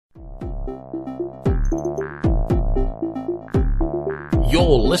You're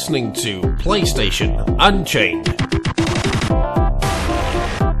listening to PlayStation Unchained.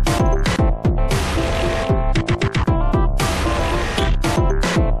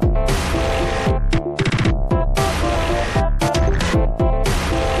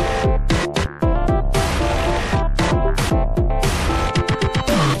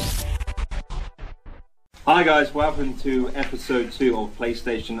 Hi guys, welcome to episode 2 of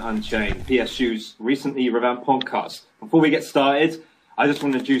PlayStation Unchained, PSU's recently revamped podcast. Before we get started, I just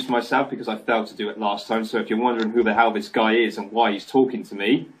want to introduce myself because I failed to do it last time, so if you're wondering who the hell this guy is and why he's talking to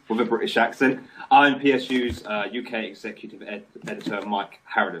me with a British accent, I'm PSU's UK Executive Editor Mike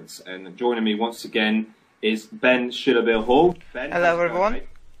Harradence, and joining me once again is Ben Schillerbill Hall. Ben, hello everyone.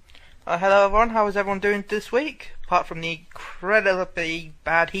 Hello everyone, how is everyone doing this week? Apart from the incredibly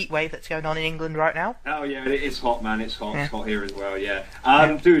bad heat wave that's going on in England right now. Oh yeah, it is hot, man. It's hot. Yeah. It's hot here as well. Yeah.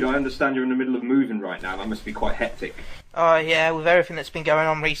 Dude, I understand you're in the middle of moving right now. That must be quite hectic. Oh yeah, with everything that's been going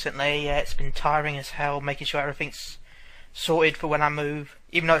on recently, it's been tiring as hell. Making sure everything's sorted for when I move,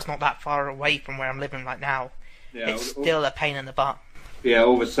 even though it's not that far away from where I'm living right now. Yeah, it's still a pain in the butt. Yeah,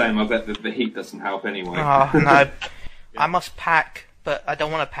 all the same. I bet the heat doesn't help anyway. Oh no, yeah. I must pack, but I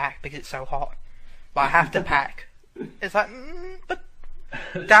don't want to pack because it's so hot. But I have to pack. It's like, but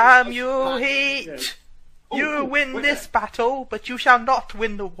damn you, heat! Yeah. You win this battle, but you shall not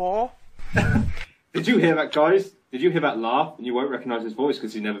win the war. Did you hear that, guys? Did you hear that laugh? And you won't recognise his voice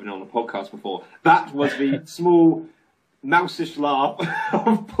because he's never been on a podcast before. That was the small, mouseish laugh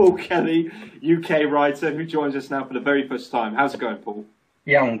of Paul Kelly, UK writer, who joins us now for the very first time. How's it going, Paul?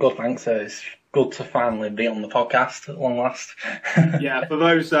 Yeah, I'm good, thanks. It's good to finally be on the podcast at long last. Yeah, for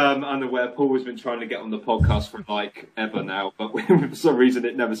those unaware, Paul has been trying to get on the podcast for like ever now, but for some reason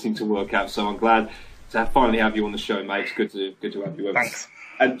it never seemed to work out. So I'm glad to finally have you on the show, mate. It's good to have you with us. Thanks.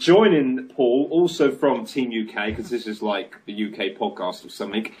 And joining Paul, also from Team UK, because this is like the UK podcast or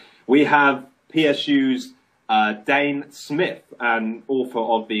something, we have PSU's Dane Smith, and author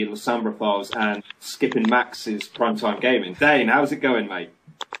of the Lasombra Files and Skipping Max's Primetime Gaming. Dane, how's it going, mate?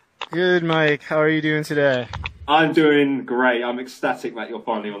 Good, Mike. How are you doing today? I'm doing great. I'm ecstatic that you're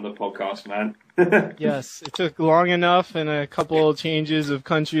finally on the podcast, man. Yes, it took long enough and a couple of changes of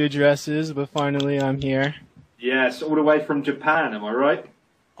country addresses, but finally I'm here. Yes, all the way from Japan, am I right?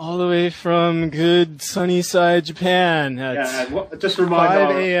 All the way from good sunny side Japan at just remind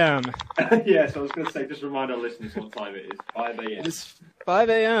 5 a.m. Yes, I was going to say, just remind our listeners what time it is. 5 a.m. It is 5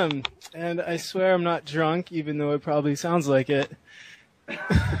 a.m. And I swear I'm not drunk, even though it probably sounds like it.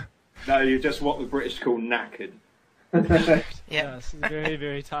 No, you're just what the British call knackered. Yes, very,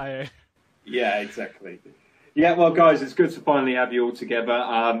 very tired. Yeah, exactly. Yeah, well, guys, it's good to finally have you all together.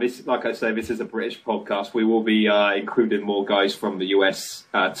 Like I say, this is a British podcast. We will be including more guys from the US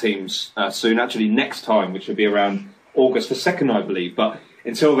teams soon. Actually, next time, which will be around August the 2nd, I believe. But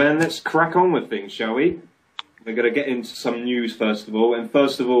until then, let's crack on with things, shall we? We're going to get into some news first of all. And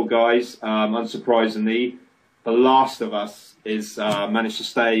first of all, guys, unsurprisingly, The Last of Us is managed to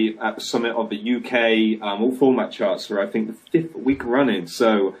stay at the summit of the UK all format charts for, I think, the 5th week running.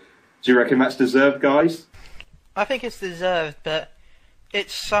 So, do you reckon that's deserved, guys? I think it's deserved, but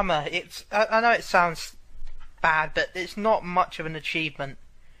it's summer. I know it sounds bad, but it's not much of an achievement.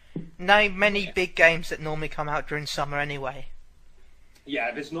 Name many big games that normally come out during summer anyway.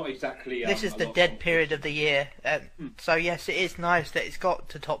 Yeah, there's not exactly... this is the dead period of the year. So yes, it is nice that it's got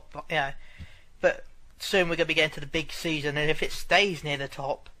to top... Yeah, but soon we're going to be getting to the big season, and if it stays near the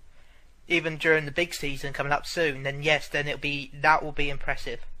top, even during the big season coming up soon, then yes, then that will be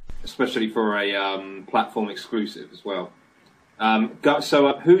impressive. Especially for a platform exclusive as well.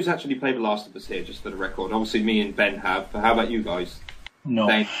 So who's actually played The Last of Us here, just for the record? Obviously me and Ben have, but how about you guys? No.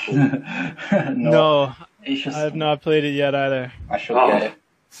 No, I have not played it yet either. I should get it.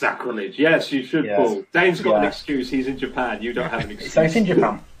 Sacrilege. Yes, you should, Paul. Dane's got an excuse, he's in Japan. You don't have an excuse. So it's in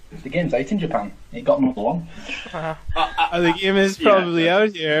Japan. The game's out in Japan. It got number one. The game is probably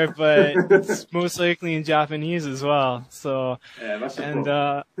out here, but it's most likely in Japanese as well. So, yeah, that's a and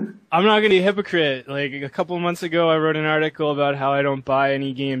problem. I'm not going to be a hypocrite. Like a couple of months ago, I wrote an article about how I don't buy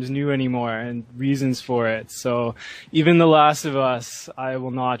any games new anymore and reasons for it. So, even The Last of Us, I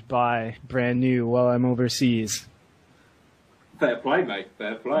will not buy brand new while I'm overseas. Fair play, mate.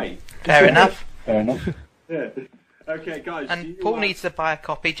 Fair play. Fair enough. Fair enough. Yeah. Okay, guys. And Paul needs to buy a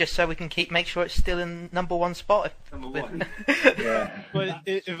copy just so we can make sure it's still in number one spot. Number one. Yeah. But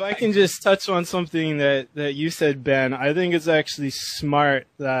if I can just touch on something that you said, Ben, I think it's actually smart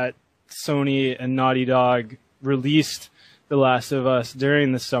that Sony and Naughty Dog released The Last of Us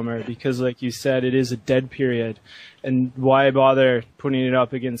during the summer because, like you said, it is a dead period. And why bother putting it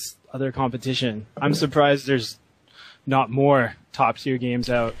up against other competition? I'm surprised there's not more top-tier games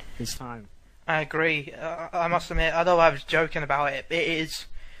out this time. I agree. I must admit, although I was joking about it, it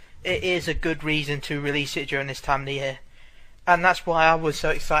is a good reason to release it during this time of the year. And that's why I was so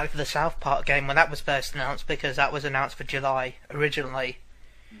excited for the South Park game when that was first announced, because that was announced for July originally.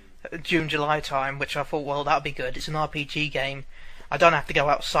 June, July time, which I thought, well, that'll be good. It's an RPG game. I don't have to go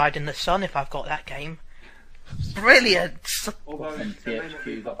outside in the sun if I've got that game. Brilliant! Although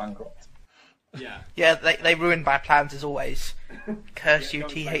THQ got bankrupt. Yeah, they ruined my plans as always. Curse you,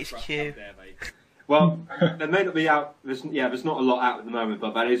 THQ. Well, they may not be out. There's not a lot out at the moment,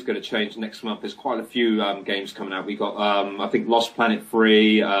 but that is going to change next month. There's quite a few games coming out. We got, I think, Lost Planet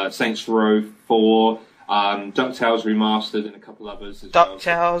 3, Saints Row 4, DuckTales Remastered, and a couple others as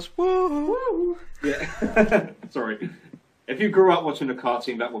DuckTales, well. Woo! Yeah. Sorry. If you grew up watching a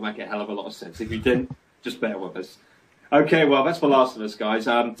cartoon, that will make a hell of a lot of sense. If you didn't, just bear with us. Okay, well, that's The Last of Us, guys.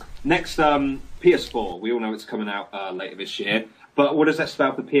 Next, PS4. We all know it's coming out later this year. But what does that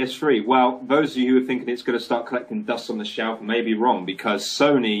spell for PS3? Well, those of you who are thinking it's going to start collecting dust on the shelf may be wrong, because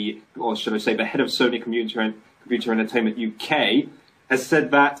Sony, or should I say the head of Sony Computer Entertainment UK, has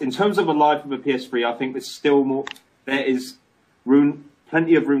said that in terms of the life of a PS3, I think there is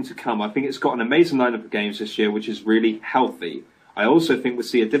plenty of room to come. I think it's got an amazing lineup of games this year, which is really healthy. I also think we'll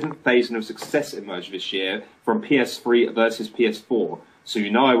see a different phase of success emerge this year from PS3 versus PS4. So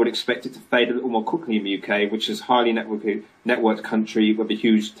I would expect it to fade a little more quickly in the UK, which is a highly networked country with a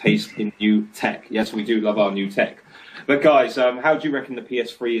huge taste in new tech. Yes, we do love our new tech. But guys, how do you reckon the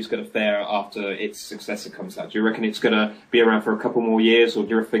PS3 is going to fare after its successor comes out? Do you reckon it's going to be around for a couple more years, or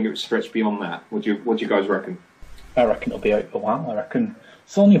do you think it would stretch beyond that? What do you guys reckon? I reckon it'll be out for a while. I reckon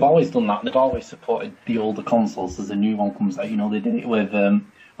Sony have always done that. They've always supported the older consoles as a new one comes out. They did it with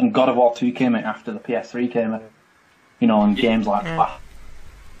when God of War 2 came out after the PS3 came out. And games like that.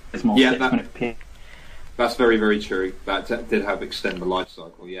 It's more that's very, very true. That did have extend the life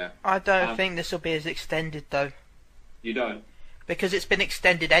cycle, yeah. I don't think this will be as extended, though. You don't? Because it's been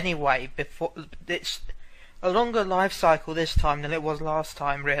extended anyway. Before it's a longer life cycle this time than it was last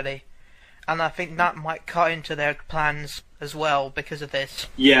time, really. And I think that might cut into their plans as well because of this.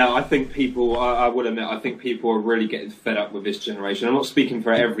 Yeah, I think people, I would admit, I think people are really getting fed up with this generation. I'm not speaking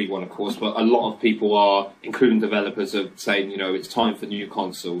for everyone, of course, but a lot of people are, including developers, are saying, it's time for new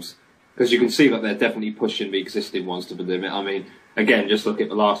consoles. Because you can see that they're definitely pushing the existing ones to the limit. I mean, again, just look at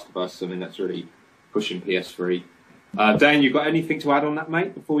The Last of Us. I mean, that's really pushing PS3. Dan, you got anything to add on that,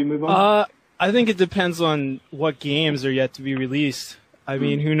 mate, before we move on? I think it depends on what games are yet to be released. I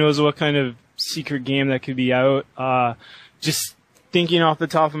mean, who knows what kind of secret game that could be out. Just thinking off the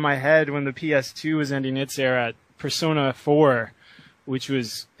top of my head, when the PS2 was ending its era, Persona 4, which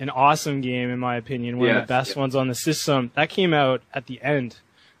was an awesome game in my opinion, one of the best ones on the system, that came out at the end.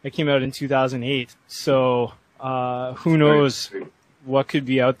 That came out in 2008. So who knows what could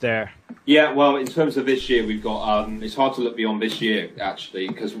be out there. Yeah, well, in terms of this year, we've got, it's hard to look beyond this year, actually,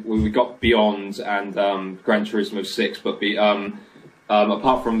 because we've got Beyond and Gran Turismo 6, but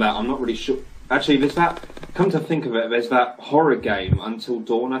apart from that, I'm not really sure. Actually, there's that, come to think of it, there's that horror game, Until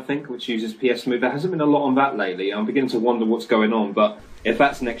Dawn, I think, which uses PS Move. There hasn't been a lot on that lately. I'm beginning to wonder what's going on, but if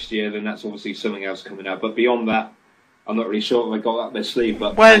that's next year, then that's obviously something else coming out. But beyond that, I'm not really sure if they got that up their sleeve,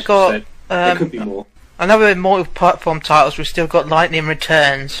 but we've got, said, there could be more. Another multi-platform titles, we've still got Lightning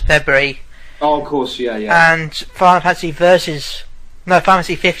Returns, February. Oh, of course, yeah. And Final Fantasy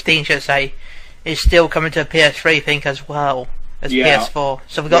 15, should I say, is still coming to PS3, I think, as well as PS4.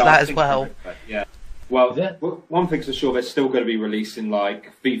 So we've got that as well. Yeah. Well, one thing's for sure, they're still going to be releasing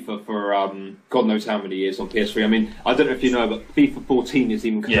like FIFA for God knows how many years on PS3. I mean, I don't know if you know, but FIFA 14 is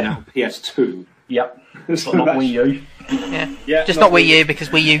even coming out on PS2. Yep. So not Wii U. Yeah. Just not Wii U, because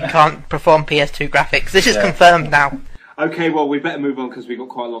Wii U can't perform PS2 graphics. This is confirmed now. Okay, well, we better move on because we've got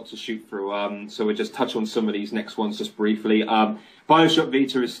quite a lot to shoot through. So we'll just touch on some of these next ones just briefly. Bioshock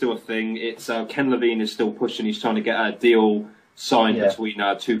Vita is still a thing. It's Ken Levine is still pushing. He's trying to get a deal signed between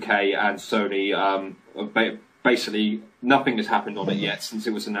 2K and Sony. Basically, nothing has happened on it yet since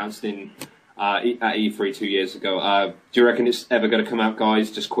it was announced at E3 2 years ago. Do you reckon it's ever going to come out,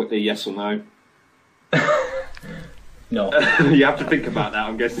 guys? Just quickly, yes or no? No. You have to think about that,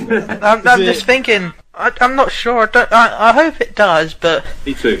 I'm guessing. I'm just thinking. I'm not sure. I hope it does, but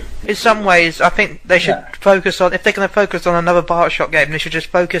me too. In some ways, I think they should focus on. If they're going to focus on another Bioshock game, they should just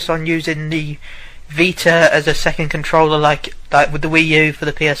focus on using the Vita as a second controller, like with the Wii U for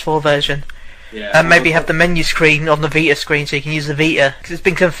the PS4 version. Yeah, And maybe have the menu screen on the Vita screen so you can use the Vita. Because it's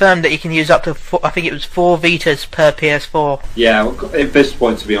been confirmed that you can use up to, I think it was 4 Vitas per PS4. Yeah, well, at this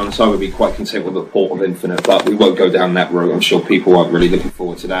point, to be honest, I would be quite content with the port of Infinite, but we won't go down that road. I'm sure people aren't really looking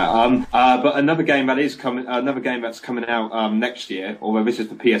forward to that. But another game that's coming out next year, although this is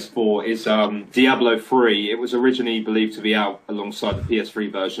for PS4, is Diablo 3. It was originally believed to be out alongside the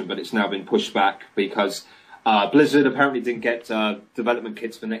PS3 version, but it's now been pushed back because Blizzard apparently didn't get development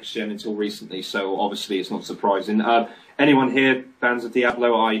kits for next gen until recently, so obviously it's not surprising. Anyone here fans of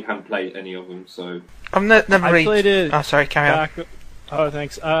Diablo? I haven't played any of them, so I've never I played it. Oh, sorry, carry on. Oh,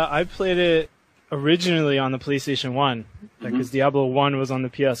 thanks. I played it originally on the PlayStation 1 because Diablo 1 was on the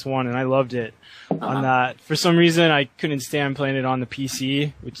PS1 and I loved it on that. For some reason, I couldn't stand playing it on the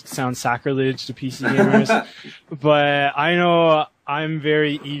PC, which sounds sacrilege to PC gamers. But I know I'm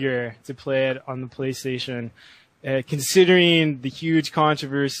very eager to play it on the PlayStation, considering the huge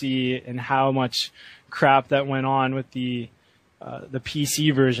controversy and how much crap that went on with the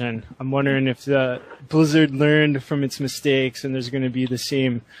PC version. I'm wondering if the Blizzard learned from its mistakes and there's going to be the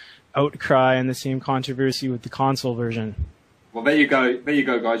same outcry and the same controversy with the console version. Well, there you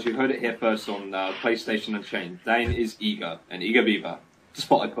go, guys. You heard it here first on PlayStation Unchained. Dane is eager, and eager beaver. Just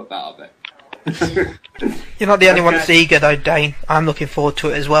thought I'd put that up there. You're not the only one that's eager though, Dane. I'm looking forward to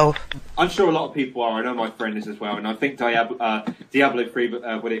it as well. I'm sure a lot of people are. I know my friend is as well, and I think Diablo 3,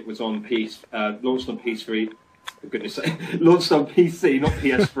 when it was on launched on PS3. For goodness sake, launched on PC, not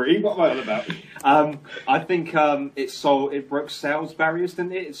PS3. What am I on about? I think it broke sales barriers,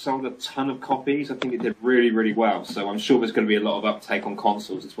 didn't it? It sold a ton of copies. I think it did really, really well. So I'm sure there's going to be a lot of uptake on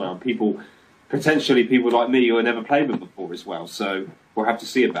consoles as well. And potentially people like me who have never played them before as well. So we'll have to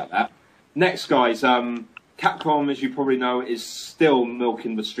see about that. Next, guys, Capcom, as you probably know, is still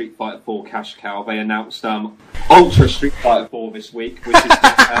milking the Street Fighter 4 cash cow. They announced Ultra Street Fighter 4 this week, which is...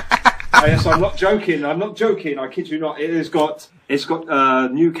 yes, I'm not joking. I kid you not. It's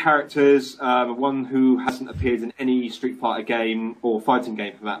got new characters. One who hasn't appeared in any Street Fighter game or fighting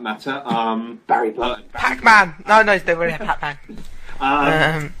game for that matter. Barry Burton. Pac-Man. No, they already have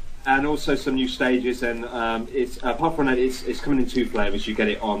Pac-Man. And also some new stages. And it's apart from that, it's coming in 2 flavors. You get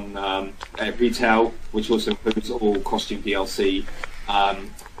it on retail, which also includes all costume DLC.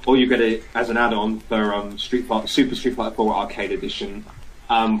 Or you get it as an add-on for Super Street Fighter 4 Arcade Edition.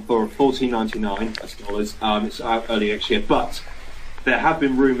 For $14.99, that's dollars. It's out early next year, but there have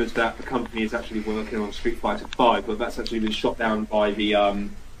been rumours that the company is actually working on Street Fighter 5, but that's actually been shot down by the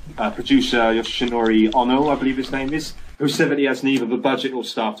producer Yoshinori Ono, I believe his name is, who said that he has neither the budget or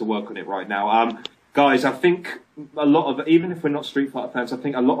staff to work on it right now. Guys, I think even if we're not Street Fighter fans, I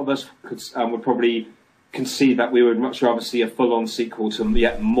think a lot of us would probably concede that we would much rather see a full-on sequel to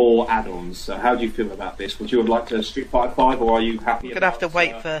yet more add-ons. So how do you feel about this? Would you have liked a Street Fighter 5, or are you happy? You're gonna have to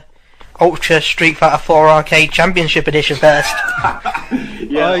wait for Ultra Street Fighter 4 Arcade Championship Edition first.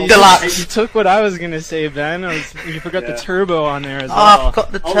 Deluxe. You took what I was gonna say, Ben. You forgot the turbo on there as well. Oh, I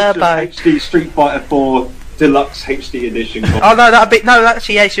forgot the turbo. HD Street Fighter 4 Deluxe HD Edition. Oh no,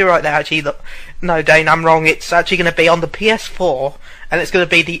 actually, yes, you're right there. Actually, look, no, Dane, I'm wrong. It's actually going to be on the PS4, and it's going to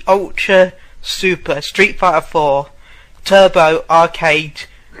be the Ultra Super Street Fighter 4 Turbo Arcade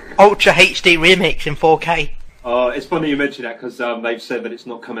Ultra HD Remix in 4K. It's funny you mention that because they've said that it's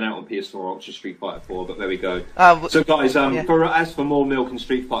not coming out on PS4 Ultra Street Fighter 4, but there we go. So guys, as for more milk and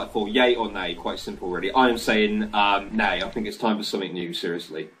Street Fighter 4, yay or nay? Quite simple, really. I am saying nay. I think it's time for something new.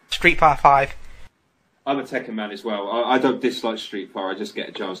 Seriously. Street Fighter 5. I'm a Tekken man as well. I don't dislike Street Fighter. I just get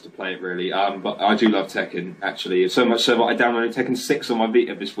a chance to play it, really. But I do love Tekken, actually. So much so that I downloaded Tekken 6 on my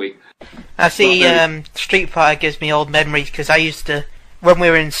Vita this week. I see. Street Fighter gives me old memories because I used to, when we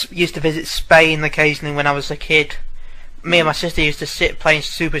used to visit Spain occasionally when I was a kid. Me and my sister used to sit playing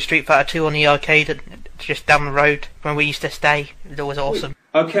Super Street Fighter 2 on the arcade just down the road when we used to stay. It was always awesome.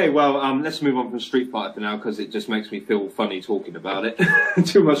 Okay, well, let's move on from Street Fighter for now because it just makes me feel funny talking about it.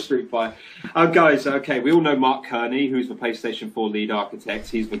 Too much Street Fighter. Guys, okay, we all know Mark Kearney, who's the PlayStation 4 lead architect.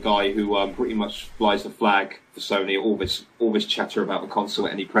 He's the guy who pretty much flies the flag for Sony, all this chatter about the console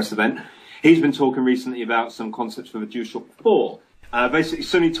at any press event. He's been talking recently about some concepts for the DualShock 4. Basically,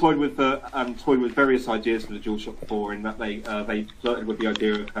 Sony toyed with various ideas for the DualShock 4 in that they flirted with the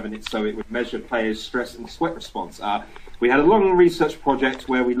idea of having it so it would measure players' stress and sweat response. We had a long research project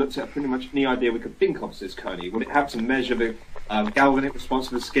where we looked at pretty much any idea we could think of, says Kearney. Would it have to measure the galvanic response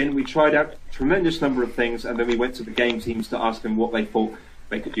of the skin? We tried out a tremendous number of things, and then we went to the game teams to ask them what they thought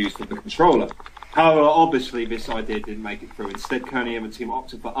they could use for the controller. However, obviously, this idea didn't make it through. Instead, Kearney and the team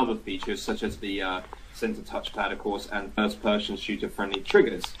opted for other features, such as the center touchpad, of course, and first-person shooter-friendly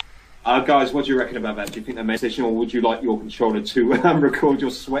triggers. Guys, what do you reckon about that? Do you think that made a decision, or would you like your controller to record your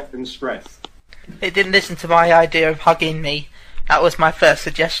sweat and stress? It didn't listen to my idea of hugging me. That was my first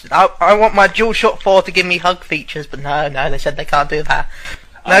suggestion. I want my DualShock 4 to give me hug features, but no, they said they can't do that.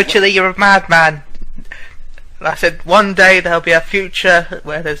 No, Chili, you're a madman. I said one day there'll be a future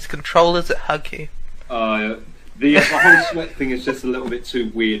where there's controllers that hug you. The whole sweat thing is just a little bit too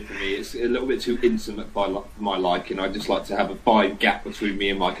weird for me. It's a little bit too intimate for my liking. I just like to have a fine gap between me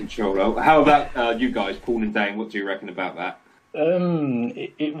and my controller. How about you guys, Paul and Dane? What do you reckon about that?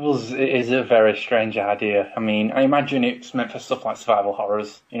 It is a very strange idea. I mean, I imagine it's meant for stuff like survival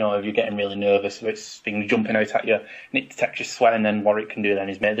horrors. You know, if you're getting really nervous, if it's things jumping out at you, and it detects your sweat, and then what it can do then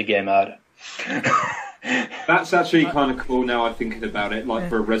is make the game harder. That's actually kind of cool now I'm thinking about it, like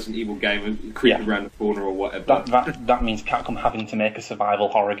for a Resident Evil game, creeping around the corner or whatever. That means Capcom having to make a survival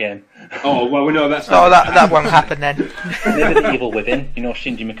horror game. Oh, well, we know that's not... Oh, that won't happen then. Maybe the Evil Within, you know,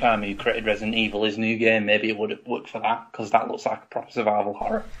 Shinji Mikami, who created Resident Evil, his new game, maybe it would work for that, because that looks like a proper survival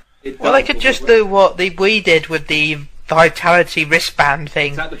horror. Well, they could just do what the Wii did with the Vitality wristband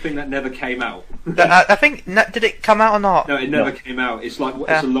thing. Is that the thing that never came out? I think, did it come out or not? No, it never came out. It's like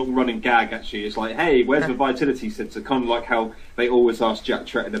it's a long-running gag, actually. It's like, hey, where's the Vitality sensor? Kind of like how they always ask Jack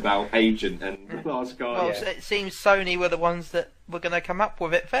Tretton about Agent and Last Guy. Well, it seems Sony were the ones that were going to come up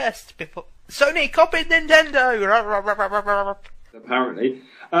with it first. Before Sony copied Nintendo! Apparently.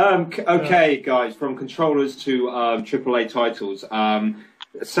 Okay, guys, from controllers to AAA titles.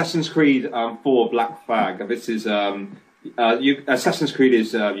 Assassin's Creed 4 Black Flag. This is Assassin's Creed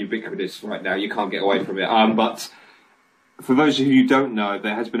is ubiquitous right now. You can't get away from it. But for those of you who don't know,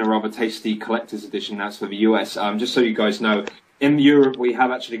 there has been a rather tasty collector's edition. That's for the US. Just so you guys know, in Europe we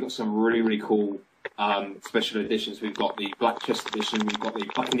have actually got some really cool special editions. We've got the Black Chest edition, we've got the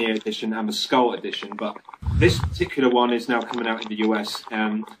Buccaneer edition, and the Skull edition. But this particular one is now coming out in the US.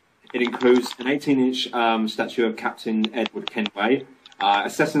 It includes an 18-inch statue of Captain Edward Kenway.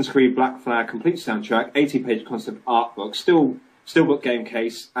 Assassin's Creed Black Flag complete soundtrack, 80-page concept art book, steelbook game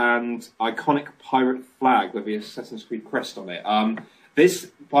case, and iconic pirate flag with the Assassin's Creed crest on it.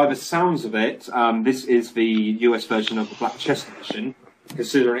 This, by the sounds of it, this is the US version of the Black Chest edition,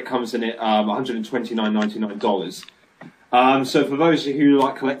 considering it comes in at $129.99. So for those who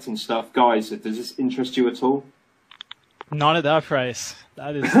like collecting stuff, guys, does this interest you at all? Not at that price.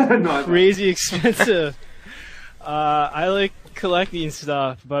 That is crazy expensive. I like collecting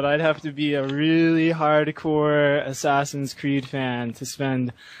stuff, but I'd have to be a really hardcore Assassin's Creed fan to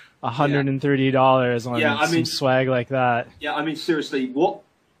spend $130 on some swag like that. Yeah, I mean, seriously, what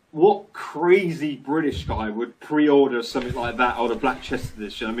crazy British guy would pre-order something like that on a Black Chest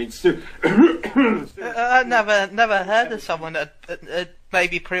edition? I mean, I never heard of someone that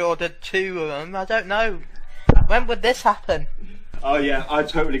maybe pre-ordered 2 of them. I don't know. When would this happen? Oh yeah, I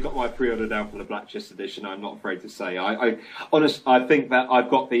totally got my pre-order down for the Black Chest edition. I'm not afraid to say. I think that I've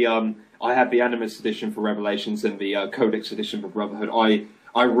got the I have the Animus edition for Revelations and the Codex edition for Brotherhood. I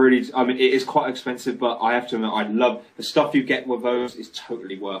mean, it is quite expensive, but I have to admit, I love the stuff you get with those. Is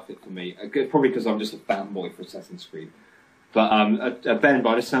totally worth it for me. Probably because I'm just a fanboy for Assassin's Creed. But Ben,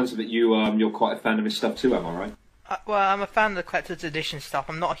 by the sounds of it, you're quite a fan of his stuff too, am I right? Well, I'm a fan of the collector's edition stuff.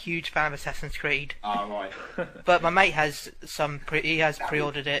 I'm not a huge fan of Assassin's Creed. Ah, right. But my mate has he has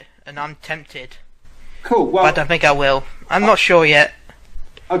pre-ordered it, and I'm tempted. Cool. Well, but I don't think I will. I'm not sure yet.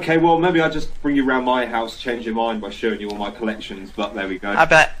 Okay, well, maybe I'll just bring you around my house, change your mind by showing you all my collections, but there we go. I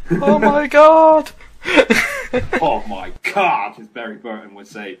bet. Oh my god! Oh my god, as Barry Burton would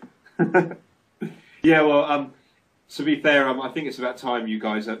say. Yeah, well, to be fair, I think it's about time you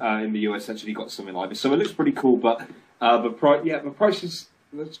guys in the US actually got something like this. So it looks pretty cool, but the price is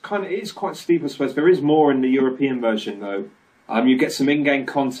quite steep, I suppose. There is more in the European version, though. You get some in-game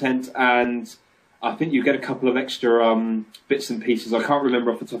content, and I think you get a couple of extra bits and pieces. I can't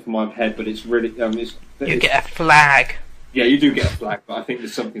remember off the top of my head, but it's really you get a flag. Yeah, you do get a flag, but I think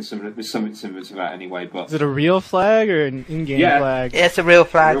there's something similar. There's something similar to that anyway. But is it a real flag or an in-game flag? Yeah, it's a real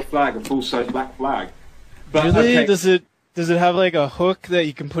flag. A real flag, a full-size black flag. But, really? Okay. Does it have like a hook that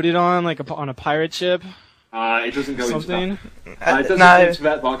you can put it on, like on a pirate ship? It doesn't go into that. It doesn't no. go into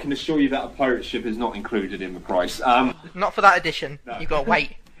that, but I can assure you that a pirate ship is not included in the price. Not for that edition. No. You've got to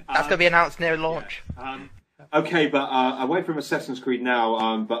wait. That's going to be announced near launch. Yeah. Okay, but away from Assassin's Creed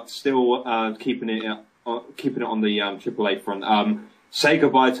now, but still keeping it on the AAA front. Say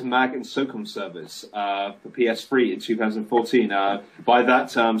goodbye to Mag and SOCOM servers for PS3 in 2014. By that,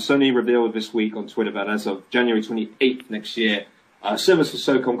 Sony revealed this week on Twitter that as of January 28th next year, servers for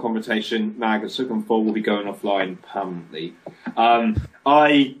SOCOM Confrontation, Mag, and SOCOM 4 will be going offline permanently.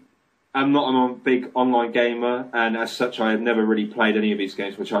 I am not a big online gamer, and as such, I have never really played any of these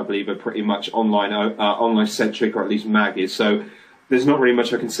games, which I believe are pretty much online centric, or at least Mag is. So there's not really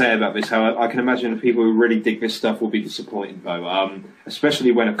much I can say about this. However, I can imagine the people who really dig this stuff will be disappointed, though.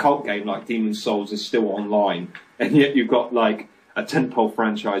 Especially when a cult game like Demon's Souls is still online, and yet you've got like a tentpole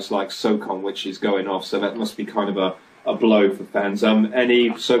franchise like SOCOM, which is going off. So that must be kind of a blow for fans. Any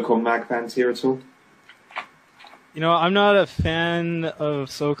SOCOM Mag fans here at all? I'm not a fan of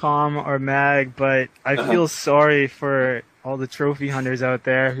SOCOM or MAG, but I feel sorry for all the trophy hunters out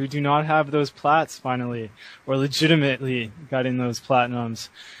there who do not have those plats finally, or legitimately got in those platinums.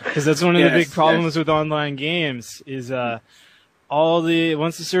 Because that's one of the big problems with online games is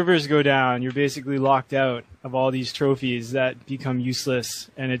once the servers go down, you're basically locked out of all these trophies that become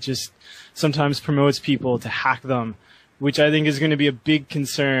useless, and it just sometimes promotes people to hack them, which I think is going to be a big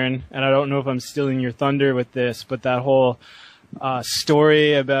concern. And I don't know if I'm stealing your thunder with this, but that whole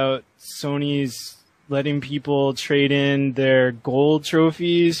story about Sony's letting people trade in their gold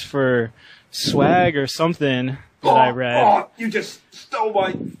trophies for swag or something that I read. Oh, you just stole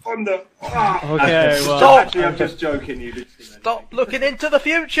my thunder. Okay, well... Stop! Actually, I'm just joking. You didn't see that. Stop looking into the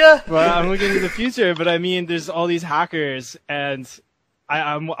future! Well, I'm looking into the future, but I mean, there's all these hackers, and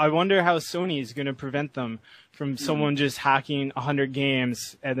I wonder how Sony's going to prevent them from someone just hacking 100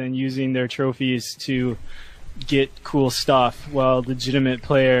 games and then using their trophies to get cool stuff, while legitimate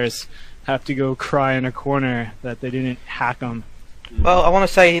players have to go cry in a corner that they didn't hack them. Well, I want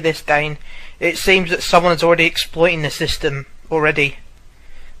to say this, Dane. It seems that someone is already exploiting the system already.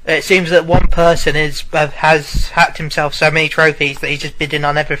 It seems that one person has hacked himself so many trophies that he's just bidding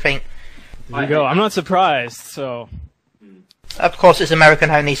on everything. There you go. I'm not surprised, so... Of course, it's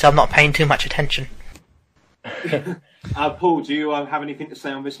American only, so I'm not paying too much attention. Paul, do you have anything to say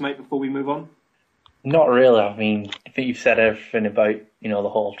on this, mate, before we move on? Not really. I mean, I think you've said everything about, the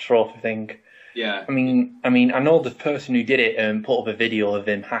whole trophy thing. Yeah. I mean, I know the person who did it put up a video of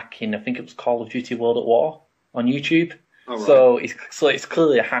him hacking. I think it was Call of Duty World at War on YouTube. Oh, right. So it's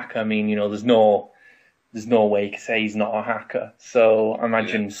clearly a hacker. I mean, there's no way you can say he's not a hacker. So I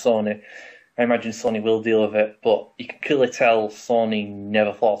imagine Sony will deal with it, but you can clearly tell Sony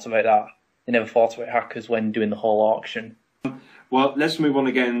never thought about that. They never thought about hackers when doing the whole auction. Well, let's move on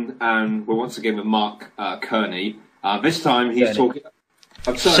again, and we're once again with Mark Kearney. This time he's talking...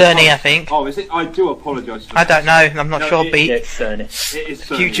 Cerny, I think. Oh, is it? I do apologise for I that. don't know. I'm not sure. Yeah, it's Cerny. It is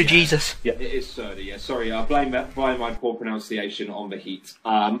Cerny, Future yeah. Jesus. Yeah. It is Cerny, yeah. Sorry, I blame my poor pronunciation on the heat.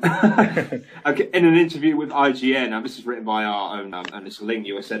 Okay, in an interview with IGN, this is written by our own, and it's a Ling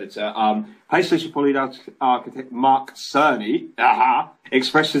US editor, PlayStation Policy architect Mark Cerny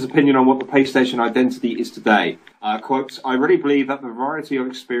expressed his opinion on what the PlayStation identity is today. Quote, "I really believe that the variety of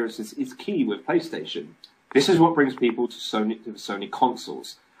experiences is key with PlayStation. This is what brings people to the Sony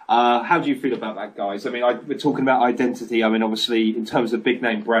consoles." How do you feel about that, guys? I mean, we're talking about identity. I mean, obviously, in terms of big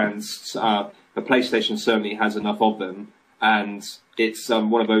name brands, the PlayStation certainly has enough of them, and it's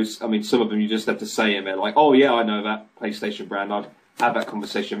one of those. I mean, some of them you just have to say, and they're like, "Oh yeah, I know that PlayStation brand." I've had that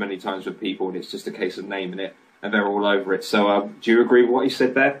conversation many times with people, and it's just a case of naming it, and they're all over it. So, do you agree with what he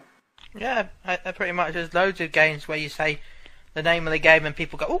said there? Yeah, I pretty much. There's loads of games where you say the name of the game and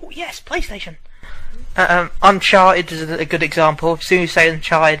people go, "Oh yes, PlayStation." Uncharted is a good example. As soon as you say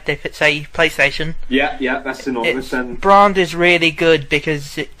Uncharted, if it's a PlayStation, Yeah, that's synonymous. And brand is really good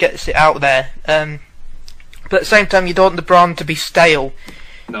because it gets it out there. But at the same time, you don't want the brand to be stale.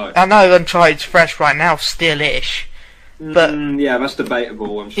 no, I know Uncharted's fresh right now, still-ish. But yeah, that's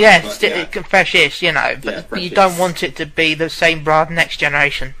debatable. I'm sure, yeah, but, still fresh-ish, But you fresh-ish. don't want it to be the same brand next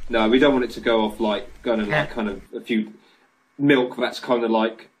generation. No, we don't want it to go off like kind of a few milk that's kind of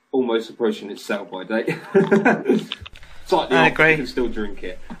like almost approaching its sell-by date. Slightly I off, agree. You can still drink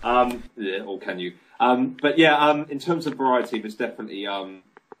it. Or can you? But yeah, in terms of variety, there's definitely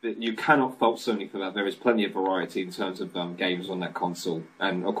you cannot fault Sony for that. There is plenty of variety in terms of games on that console,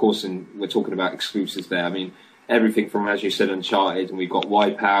 and of course, we're talking about exclusives there. I mean, everything from, as you said, Uncharted, and we've got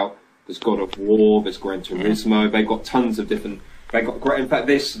Wipeout. There's God of War. There's Gran Turismo. They've got tons of different. They got great. In fact,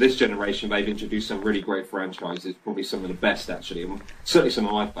 this generation they've introduced some really great franchises. Probably some of the best, actually. And certainly some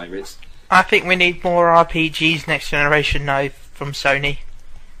of my favourites. I think we need more RPGs next generation now from Sony.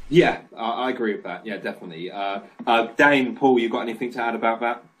 Yeah, I agree with that. Yeah, definitely. Dane, Paul, you got anything to add about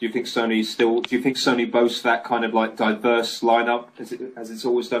that? Do you think Sony boasts that kind of like diverse lineup as it's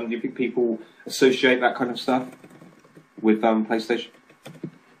always done? Do you think people associate that kind of stuff with PlayStation?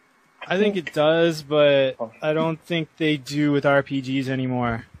 I think it does, but I don't think they do with RPGs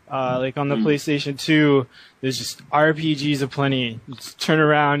anymore. Like on the PlayStation 2, there's just RPGs aplenty. You just turn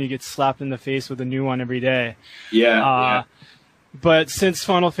around, you get slapped in the face with a new one every day. Yeah. But since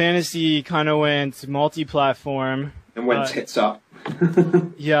Final Fantasy kind of went multi-platform, And went tits up.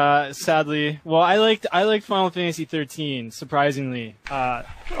 Yeah, sadly. Well, I liked Final Fantasy 13. Surprisingly, God!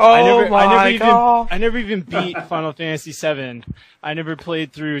 I never even beat Final Fantasy 7. I never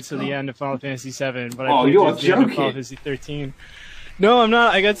played through to the end of Final Fantasy 7, but I played you're through the end of joking. Final Fantasy 13. No, I'm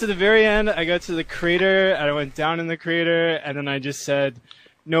not. I got to the very end. I got to the crater, and I went down in the crater, and then I just said,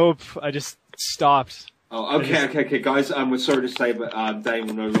 "Nope." I just stopped. Oh, okay, guys. We're sorry to say, but Dane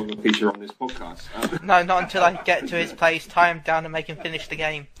will no longer feature on this podcast. No, not until I get to his place, tie him down, and make him finish the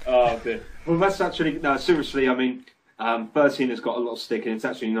game. Oh, dear. Well, that's actually seriously. I mean, 13 has got a lot of stick, and it's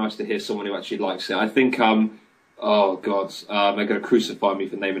actually nice to hear someone who actually likes it. I think. Oh God, they're going to crucify me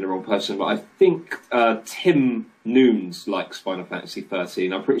for naming the wrong person, but I think Tim Noons likes Final Fantasy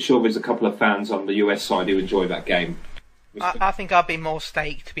 13. I'm pretty sure there's a couple of fans on the US side who enjoy that game. I think I'd be more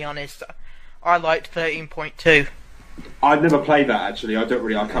staked, to be honest. I liked 13.2. I've never played that actually. I can't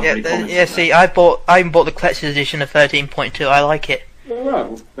really comment. Yeah. See, I even bought the collector's edition of 13.2. I like it. All right,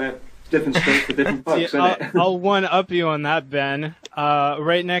 well, they're different strokes for different folks, isn't it? I'll one up you on that, Ben.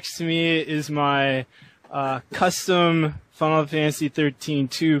 Right next to me is my custom Final Fantasy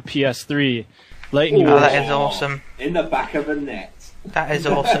 13-2 PS3. Letting you Oh, that is awesome. In the back of the net. That is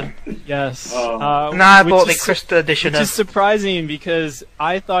awesome. Yes. I bought the Crystal edition. Which is surprising because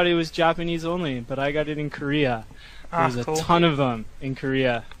I thought it was Japanese only, but I got it in Korea. There's a ton of them in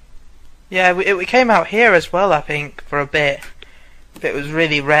Korea. Yeah, it came out here as well, I think, for a bit. But it was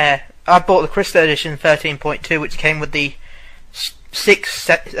really rare. I bought the Crystal edition 13.2, which came with the 6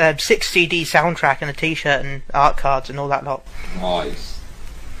 CD soundtrack and a T-shirt and art cards and all that lot. Nice.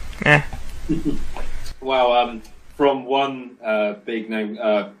 Yeah. Well, from one big name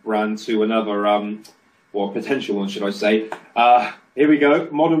brand to another, or potential one, should I say? Here we go.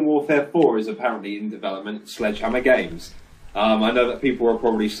 Modern Warfare 4 is apparently in development at Sledgehammer Games. I know that people are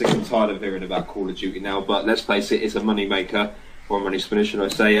probably sick and tired of hearing about Call of Duty now, but let's face it, it's a money maker, or a money spinner, should I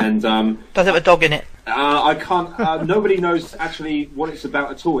say? And does it have a dog in it? I can't. Nobody knows actually what it's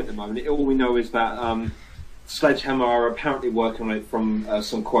about at all at the moment. All we know is that Sledgehammer are apparently working on it from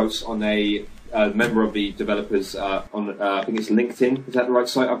some quotes on a member of the developers on I think it's LinkedIn. Is that the right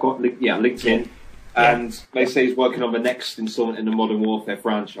site I've got? LinkedIn. And they say he's working on the next installment in the Modern Warfare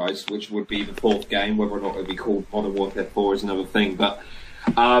franchise, which would be the 4th game. Whether or not it would be called Modern Warfare 4 is another thing. But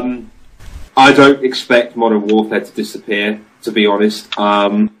I don't expect Modern Warfare to disappear, to be honest.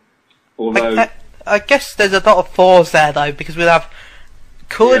 Although I guess there's a lot of 4s there, though, because we'll have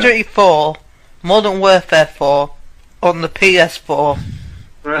Call of Duty 4, Modern Warfare 4 on the PS4,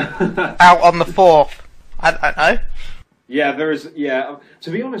 out on the 4th. I don't know. Yeah, there is. Yeah,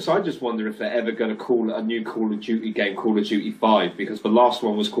 to be honest, I just wonder if they're ever going to call a new Call of Duty game Call of Duty 5, because the last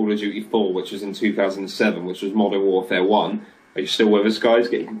one was Call of Duty 4, which was in 2007, which was Modern Warfare 1. Are you still with us, guys?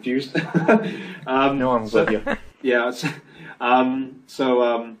 Getting confused? No one's with you. Yeah.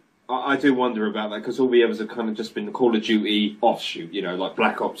 I do wonder about that, because all the others have kind of just been the Call of Duty offshoot, like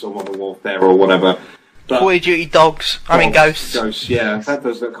Black Ops or Modern Warfare or whatever. But Call of Duty Ghosts. Ghosts, yeah, that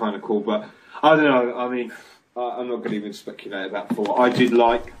does look kind of cool, but I don't know. I mean, I'm not going to even speculate about 4. I did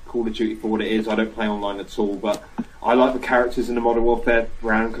like Call of Duty for what it is. I don't play online at all, but I like the characters in the Modern Warfare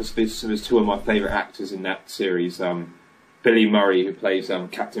brand, because there's 2 of my favourite actors in that series. Billy Murray, who plays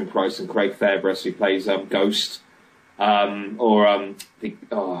Captain Price, and Craig Fairbrass, who plays Ghost. I can't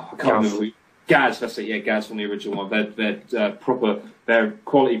remember who. Gaz, that's it, yeah, Gaz from the original one. They're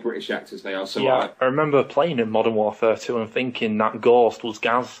quality British actors, they are. So yeah, I remember playing in Modern Warfare 2 and thinking that Ghost was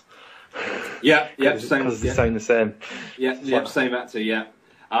Gaz. Yeah, same. Because they sound the same. Yeah, same actor, yeah.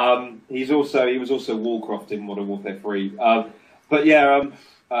 He was also Warcroft in Modern Warfare 3. But yeah,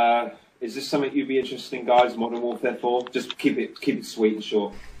 is this something you'd be interested in, guys, Modern Warfare 4? Just keep it sweet and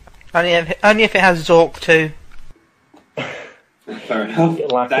short. Only if it has Zork too. Fair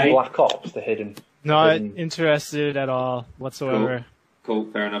enough. Like in Black Ops, the hidden. Not interested at all whatsoever. Cool,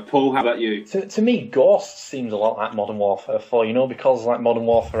 fair enough. Paul, how about you? To me, Ghost seems a lot like Modern Warfare 4, because like Modern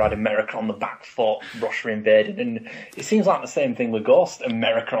Warfare had America on the back foot, Russia invaded, and it seems like the same thing with Ghost,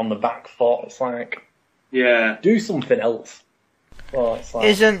 America on the back foot. It's like, do something else. Well, it's like,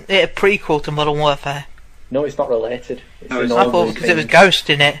 isn't it a prequel to Modern Warfare? No, it's not related. No, I thought because it was Ghost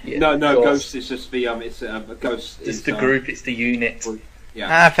in it. Yeah, no, Ghost is just the Ghost. It's the group, it's the unit.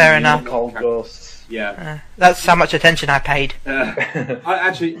 Yeah. Fair enough. Called Ghosts. Yeah. That's how much attention I paid.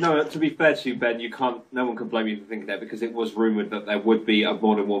 To be fair to you, Ben, no one can blame you for thinking that, because it was rumoured that there would be a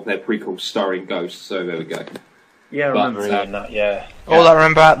Modern Warfare prequel starring Ghost, so there we go. Yeah, I remember hearing that, yeah. All I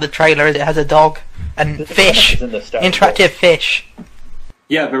remember about the trailer is it has a dog and fish. Interactive fish.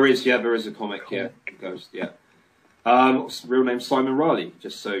 Yeah, there is a comic, Ghost, yeah. Real name Simon Riley,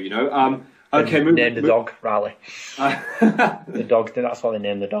 just so you know. Okay, named the dog Riley. The dog. That's why they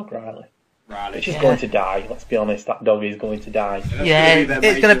named the dog Riley. It's just going to die. Let's be honest. That dog is going to die. Yeah,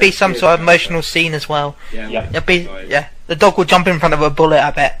 it's going to be some sort of emotional scene as well. Yeah. It'll be, the dog will jump in front of a bullet,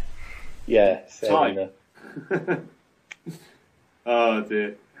 I bet. Yeah. Oh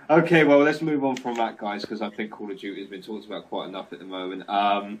dear. Okay, well, let's move on from that, guys, because I think Call of Duty has been talked about quite enough at the moment.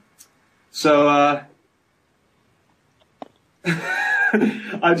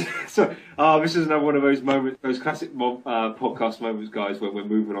 This is another one of those moments, those classic podcast moments, guys, where we're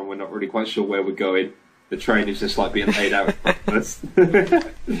moving on. We're not really quite sure where we're going. The train is just like being laid out in front of us.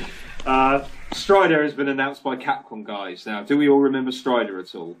 Strider has been announced by Capcom, guys. Now, do we all remember Strider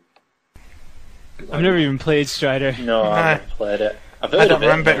at all? I've never even played Strider. No, I've never played it. I don't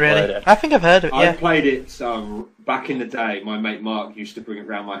remember it really. I think I've heard of it. I played it back in the day. My mate Mark used to bring it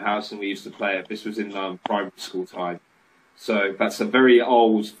around my house, and we used to play it. This was in primary school time. So that's a very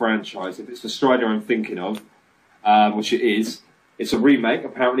old franchise. If it's the Strider I'm thinking of, which it is, it's a remake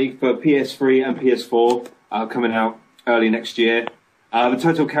apparently for PS3 and PS4, coming out early next year. The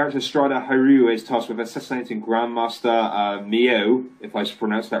title character Strider Haru is tasked with assassinating Grandmaster Mio, if I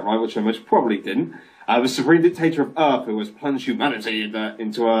pronounced that right, which I most probably didn't. The supreme dictator of Earth, who has plunged humanity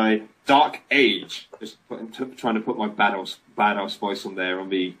into a dark age. Just trying to put my badass voice on there on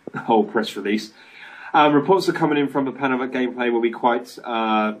the whole press release. Reports are coming in from the panel that gameplay will be quite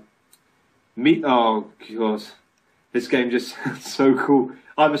oh god, this game just so cool.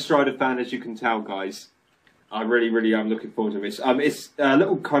 I'm a Strider fan, as you can tell, guys. I really am looking forward to this. It's a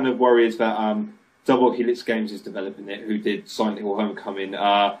little kind of worries that Double Helix Games is developing it, who did Silent Hill Homecoming.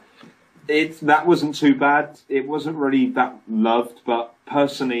 That wasn't too bad. It wasn't really that loved, but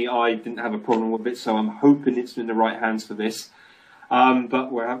personally I didn't have a problem with it, so I'm hoping it's in the right hands for this. But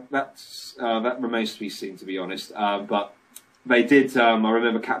that remains to be seen, to be honest. But they did. I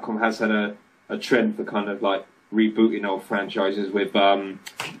remember Capcom has had a trend for kind of like rebooting old franchises with.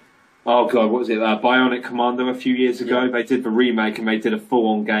 Oh god, what was it? Bionic Commando a few years ago. Yeah. They did the remake and they did a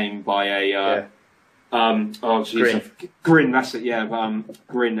full-on game by a. Grin. That's it. Yeah,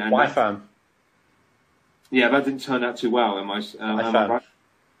 Grin and. Wi-Fi. Yeah, that didn't turn out too well. Am I right?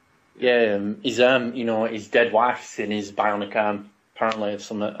 Yeah, his dead wife's in his Bionic arm. Apparently,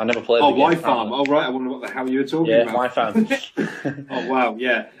 I never played. Oh, Wi-Farm. Oh, right. I wonder what the hell you were talking about. Wi-Farm. Oh, wow.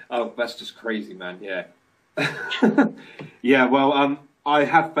 Yeah. Oh, that's just crazy, man. Yeah. Yeah. Well, I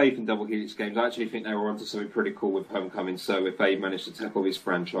have faith in Double Helix Games. I actually think they were onto something pretty cool with Homecoming. So if they manage to tackle this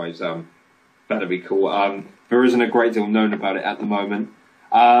franchise, that'd be cool. There isn't a great deal known about it at the moment.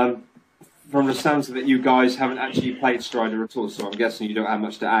 From the sounds of it, you guys haven't actually played Strider at all, so I'm guessing you don't have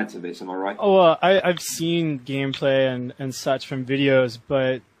much to add to this, am I right? Oh, well, I've seen gameplay and such from videos,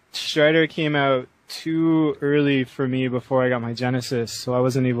 but Strider came out too early for me before I got my Genesis, so I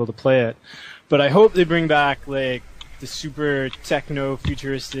wasn't able to play it. But I hope they bring back, like, the super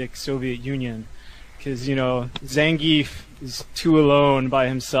techno-futuristic Soviet Union, because, Zangief is too alone by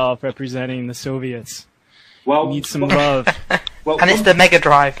himself representing the Soviets. Well, he needs some love. And it's the Mega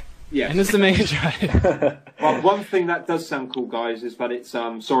Drive. Yes. And it's the Mega Drive. Well, one thing that does sound cool, guys, is that it's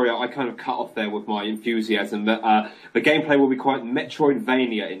sorry, I kind of cut off there with my enthusiasm. That the gameplay will be quite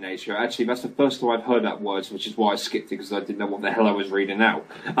Metroidvania in nature. Actually, that's the first time I've heard that word, which is why I skipped it because I didn't know what the hell I was reading out.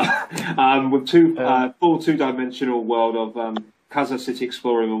 With full two-dimensional world of Kaza City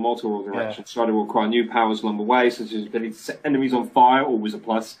exploring in multiple directions. Strider will acquire new powers along the way, such as ability to set enemies on fire, always a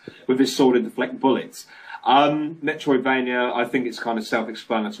plus, with his sword and deflect bullets. Metroidvania, I think it's kind of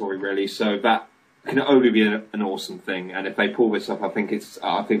self-explanatory, really. So that can only be an awesome thing. And if they pull this off, I think this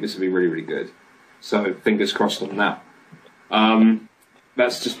will be really, really good. So fingers crossed on that.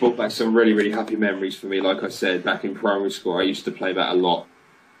 That's just brought back some really, really happy memories for me. Like I said, back in primary school, I used to play that a lot.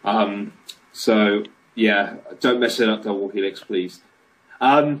 So yeah, don't mess it up, Double Helix, please.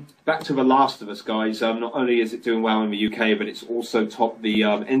 Back to The Last of Us, guys. Not only is it doing well in the UK, but it's also topped the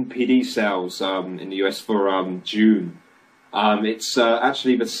NPD sales in the US for June. It's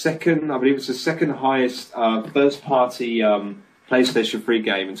actually the second highest first-party PlayStation 3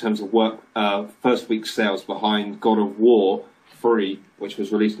 game in terms of first week sales, behind God of War 3, which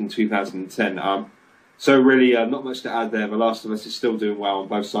was released in 2010. So really, not much to add there. The Last of Us is still doing well on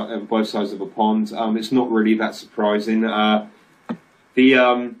both sides of the pond. It's not really that surprising. The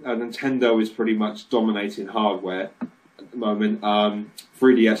Nintendo is pretty much dominating hardware at the moment.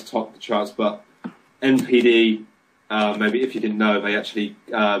 3DS topped the charts, but NPD, maybe if you didn't know, they actually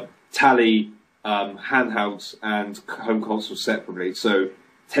tally handhelds and home consoles separately. So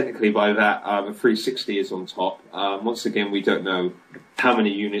technically by that, the 360 is on top. Once again, we don't know how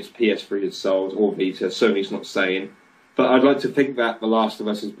many units PS3 has sold or Vita. Sony's not saying. But I'd like to think that The Last of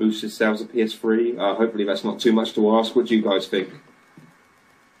Us has boosted sales of PS3. Hopefully that's not too much to ask. What do you guys think?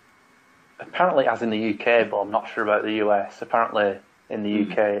 Apparently, as in the UK, but I'm not sure about the US. Apparently, in the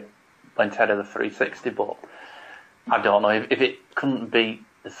UK, it went ahead of the 360, but I don't know. If it couldn't beat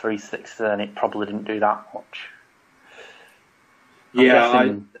the 360, then it probably didn't do that much.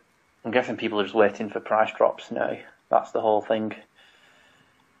 I'm guessing people are just waiting for price drops now. That's the whole thing.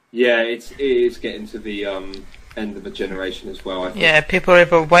 Yeah, it is getting to the end of the generation as well, I think. Yeah, people are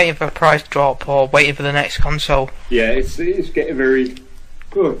either waiting for a price drop or waiting for the next console. Yeah, it's getting very...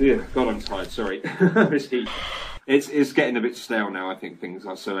 Oh dear, God, I'm tired, sorry. This heat. It's getting a bit stale now, I think, things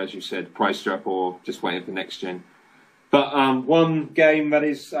are. So, as you said, price drop or just waiting for next gen. But one game that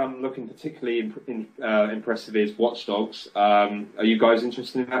is looking particularly impressive is Watch Dogs. Are you guys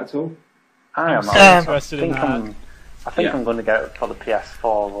interested in that at all? I am. Interested in that. I think I'm going to get it for the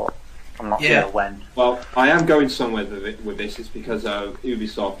PS4, but I'm not sure when. Well, I am going somewhere with this. It's because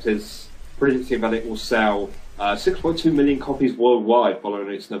Ubisoft is predicting that it will sell 6.2 million copies worldwide following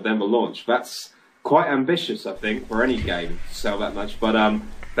its November launch. That's quite ambitious, I think, for any game to sell that much. But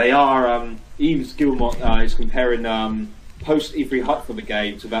they are... Yves Guillemot is comparing post E3 hype for the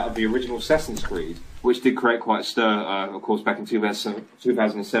game to that of the original Assassin's Creed, which did create quite a stir, of course, back in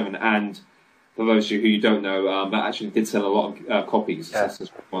 2007, and for those of you who don't know, that actually did sell a lot of copies. Assassin's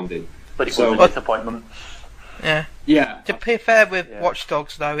Creed 1 did. But it was a disappointment. Yeah. To be fair with Watch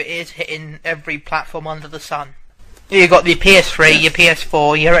Dogs, though, it is hitting every platform under the sun. You got the PS3, your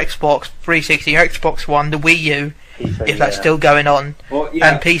PS4, your Xbox 360, your Xbox One, the Wii U, PC, if that's still going on,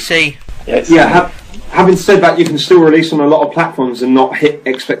 and PC. Having said that, you can still release on a lot of platforms and not hit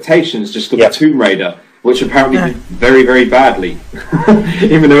expectations. Just look at Tomb Raider, which apparently did very, very badly,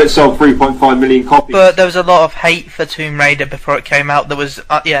 even though it sold 3.5 million copies. But there was a lot of hate for Tomb Raider before it came out. There was,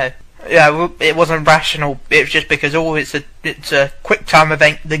 it wasn't rational. It was just because it's a quick time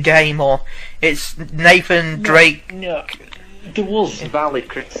event, the game, or it's Nathan Drake. No. There was valid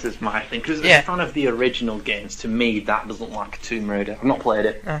criticism, I think, because as a fan of the original games, to me that doesn't like Tomb Raider. I've not played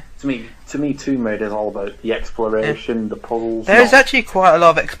it. To me, Tomb Raider is all about the exploration, the puzzles. There's actually quite a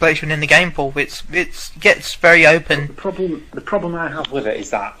lot of exploration in the game, Paul. It gets very open. The problem I have with it is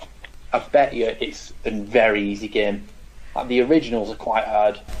that I bet you it's a very easy game. Like, the originals are quite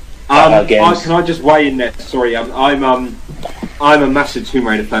hard. Can I just weigh in there? Sorry, I'm a massive Tomb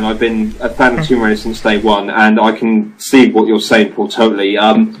Raider fan. I've been a fan of Tomb Raider since day one, and I can see what you're saying, Paul, totally.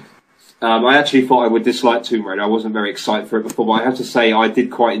 I actually thought I would dislike Tomb Raider. I wasn't very excited for it before, but I have to say I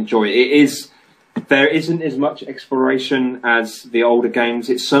did quite enjoy it. There isn't as much exploration as the older games.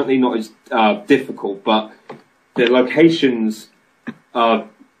 It's certainly not as difficult, but the locations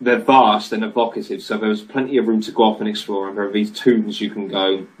they're vast and evocative, so there's plenty of room to go off and explore, and there are these tombs you can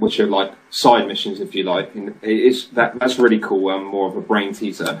go, which are like side missions, if you like. And that's really cool, more of a brain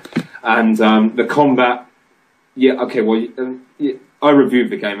teaser. And the combat, I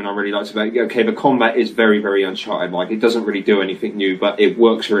reviewed the game and I really liked it. Okay, the combat is very, very Uncharted. Like, it doesn't really do anything new, but it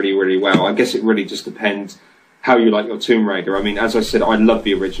works really, really well. I guess it really just depends how you like your Tomb Raider. I mean, as I said, I love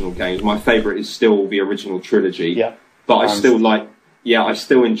the original games. My favourite is still the original trilogy. Yeah. But I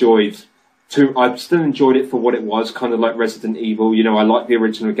still enjoyed it for what it was, kind of like Resident Evil. You know, I like the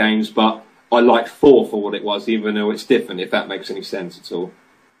original games, but I like 4 for what it was, even though it's different, if that makes any sense at all.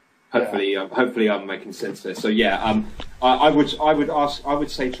 Hopefully I'm making sense there. So I would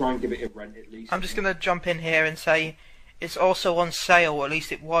say try and give it a rent at least. I'm just going to jump in here and say it's also on sale, or at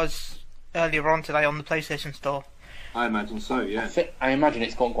least it was earlier on today on the PlayStation Store. I imagine so, yeah. I imagine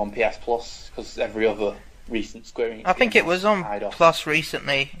it's going to go on PS Plus, because every other recent Square Enix. I think it was on Plus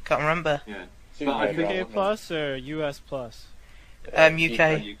recently. Can't remember. Yeah. UK Plus or US Plus?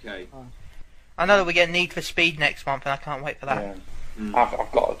 UK. Oh. I know that we get Need for Speed next month, and I can't wait for that. Yeah. I've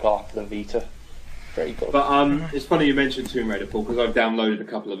got the Vita. Very good. But it's funny you mentioned Tomb Raider, Paul, because I've downloaded a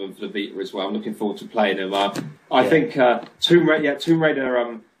couple of them for the Vita as well. I'm looking forward to playing them. I think Tomb Raider. Tomb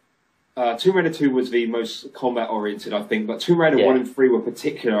Raider 2 was the most combat-oriented, I think, but Tomb Raider 1 and 3 were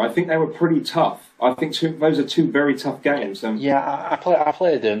particular. I think they were pretty tough. I think those are two very tough games. I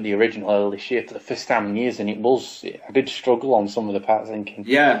played the original early this year for the first time in years, and I did struggle on some of the parts, thinking.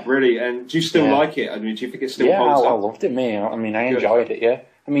 Yeah, really. And do you still like it? I mean, do you think it still holds up? I loved it, mate. I mean, I enjoyed it, yeah.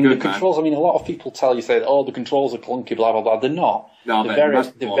 I mean, the controls, a lot of people say, the controls are clunky, blah, blah, blah. They're not. No, they're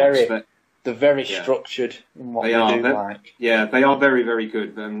very structured in what they do. Yeah, they are very, very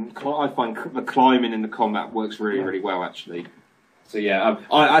good. I find the climbing in the combat works really, really well, actually. So yeah,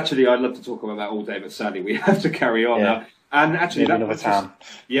 I'd love to talk about that all day, but sadly we have to carry on now. And actually, maybe another time.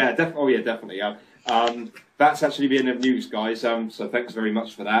 Definitely. That's actually the end of news, guys. So thanks very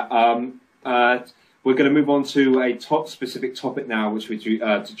much for that. we're going to move on to a specific topic now, which we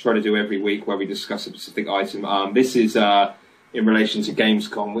to try to do every week, where we discuss a specific item. This is in relation to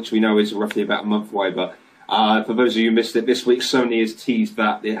Gamescom, which we know is roughly about a month away. But for those of you who missed it, this week Sony has teased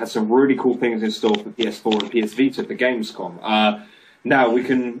that it has some really cool things in store for PS4 and PS Vita for Gamescom. Now, we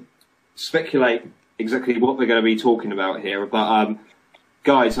can speculate exactly what they're going to be talking about here, but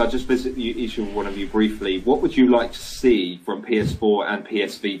guys, I'll just visit each one of you briefly. What would you like to see from PS4 and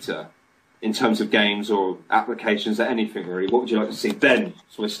PS Vita in terms of games or applications or anything, really? What would you like to see? Ben,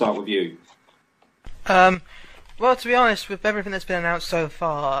 so let's start with you. Well, to be honest, with everything that's been announced so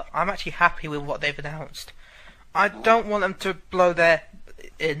far, I'm actually happy with what they've announced. I don't want them to blow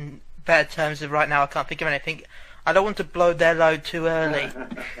in better terms of right now, I can't think of anything. I don't want to blow their load too early.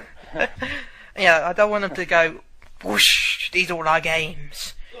 Yeah, I don't want them to go, whoosh, these are all our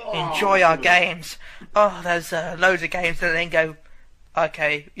games. Enjoy our games. Oh, there's loads of games, and then go,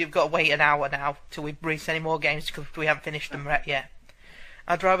 okay, you've got to wait an hour now till we release any more games because we haven't finished them yet.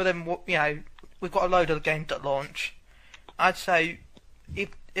 I'd rather them, we've got a load of games at launch. I'd say,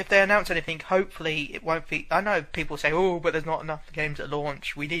 if they announce anything, hopefully it won't be... I know people say, oh, but there's not enough games at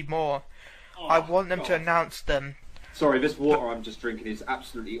launch, we need more. I want them to announce them. Sorry, this water I'm just drinking is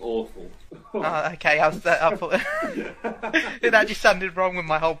absolutely awful. Okay, I thought... it actually sounded wrong with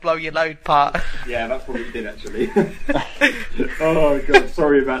my whole blow your load part. Yeah, that probably did, actually. Oh, God,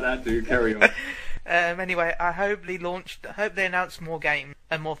 sorry about that, dude. Carry on. Anyway, I hope they announce more games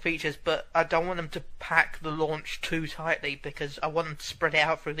and more features, but I don't want them to pack the launch too tightly because I want them to spread it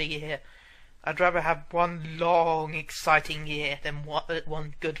out through the year. I'd rather have one long, exciting year than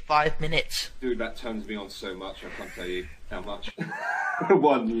one good 5 minutes. Dude, that turns me on so much, I can't tell you how much.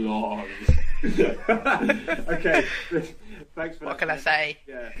 One long. Okay, thanks for that. What can I say?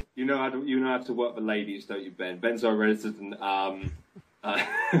 Yeah, you know how to work the ladies, don't you, Ben? Ben's our resident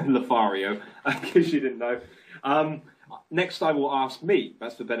Lothario, in case you didn't know. Next I will ask me.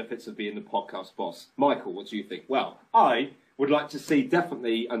 That's the benefits of being the podcast boss. Michael, what do you think? Well, I would like to see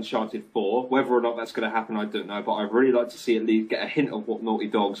definitely Uncharted 4. Whether or not that's going to happen, I don't know, but I'd really like to see at least get a hint of what Naughty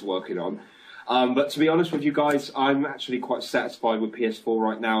Dog's working on. But to be honest with you guys, I'm actually quite satisfied with PS4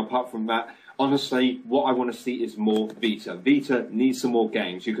 right now. Apart from that, honestly, what I want to see is more Vita. Vita needs some more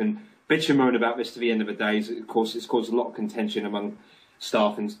games. You can bitch and moan about this to the end of the day. Of course, it's caused a lot of contention among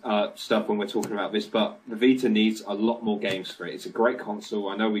staff and stuff when we're talking about this, but the Vita needs a lot more games for it. It's a great console.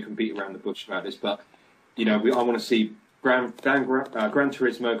 I know we can beat around the bush about this, but I want to see Gran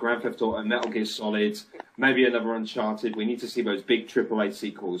Turismo, Grand Theft Auto, Metal Gear Solid, maybe another Uncharted. We need to see those big AAA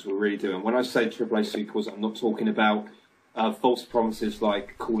sequels. We're really doing. When I say AAA sequels, I'm not talking about false promises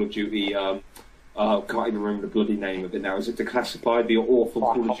like Call of Duty. I can't even remember the bloody name of it now. Is it Declassified? The awful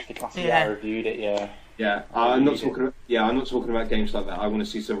Call of Duty. Yeah, I reviewed it. Yeah. Yeah, I'm not talking about games like that. I want to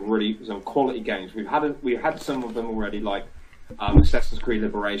see some quality games. We've had some of them already, like Assassin's Creed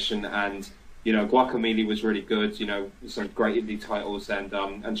Liberation, and Guacamelee was really good. Some great indie titles, and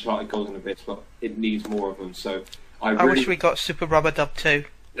Uncharted Golden Abyss, but it needs more of them. So I wish we got Super Rubber Dub 2.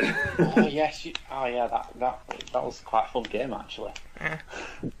 Oh yes, that was quite a fun game actually.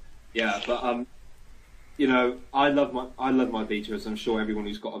 Yeah, but I love my Vita, as I'm sure everyone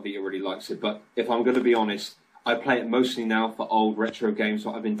who's got a Vita really likes it. But if I'm going to be honest, I play it mostly now for old retro games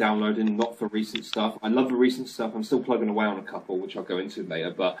that I've been downloading, not for recent stuff. I love the recent stuff. I'm still plugging away on a couple, which I'll go into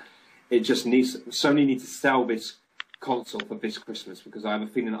later. But it just Sony needs to sell this console for this Christmas, because I have a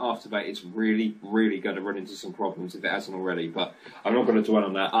feeling that after that it's really, really going to run into some problems if it hasn't already. But I'm not going to dwell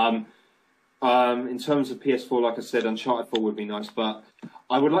on that. In terms of PS4, like I said, Uncharted 4 would be nice, but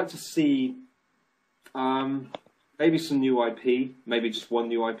I would like to see maybe some new IP, maybe just one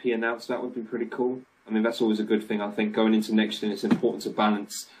new IP announced. That would be pretty cool. I mean, that's always a good thing. I think going into next year, it's important to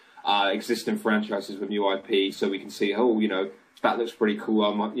balance existing franchises with new IP, so we can see, that looks pretty cool.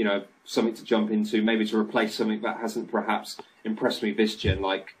 Something to jump into, maybe to replace something that hasn't perhaps impressed me this gen,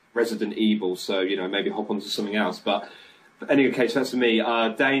 like Resident Evil. So maybe hop onto something else. But in any case, that's me.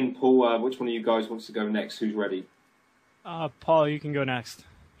 Dane, Paul, which one of you guys wants to go next? Who's ready? Paul, you can go next.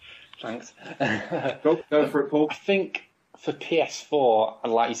 Thanks. Go for it, Paul. I think for PS4,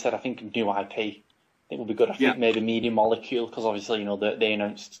 and like you said, I think new IP. It would be good. I think maybe Media Molecule, because obviously, they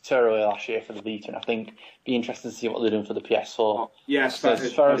announced Terror last year for the Vita, and I think it'd be interesting to see what they're doing for the PS4. Oh, yes, so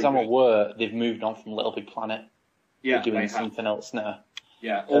as far as I'm aware, they've moved on from Little Big Planet. Yeah, they're doing something else now.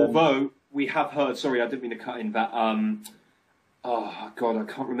 Yeah, although we have heard. Sorry, I didn't mean to cut in that. Oh God, I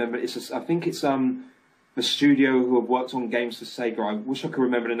can't remember. I think it's the studio who have worked on games for Sega. I wish I could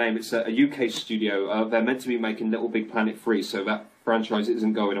remember the name. It's a UK studio. They're meant to be making Little Big Planet 3, so that franchise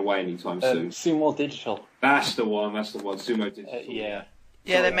isn't going away anytime soon. Sumo Digital. That's the one. Sumo Digital. Yeah.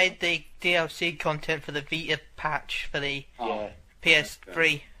 Yeah, they made the DLC content for the Vita patch for the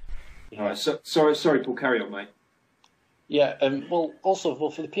PS3. All right, sorry, Paul. Carry on, mate. Yeah, well,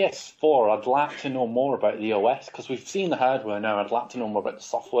 for the PS4, I'd like to know more about the OS, because we've seen the hardware now. I'd like to know more about the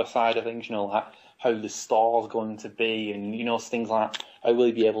software side of things, like how the store's going to be, and, things like how will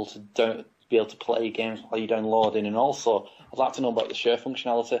you be able to play games while you're downloading, and also, I'd like to know about the share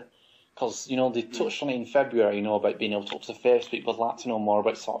functionality, because, they touched on it in February, about being able to up to Facebook, but I'd like to know more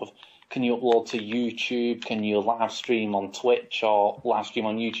about sort of, can you upload to YouTube, can you live stream on Twitch, or live stream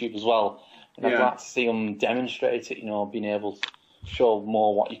on YouTube as well? And I'd like to see them demonstrate it, being able to show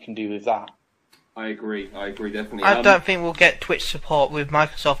more what you can do with that. I agree, definitely. I don't think we'll get Twitch support with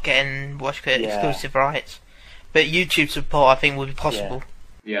Microsoft getting exclusive rights. But YouTube support, I think, will be possible.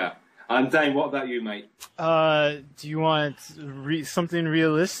 Yeah. Dane, what about you, mate? Do you want something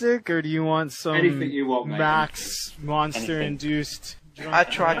realistic, or do you want some anything you want, mate. Max monster-induced... I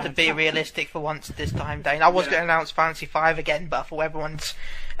tried to be realistic for once this time, Dane. I was going to announce Fantasy 5 again, but I thought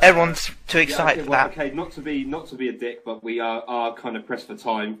everyone's too excited for that. Okay, not to be a dick, but we are kind of pressed for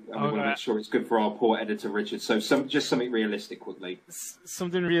time, and we want to make sure it's good for our poor editor Richard. So just something realistic quickly.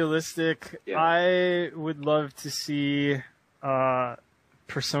 Something realistic. Yeah. I would love to see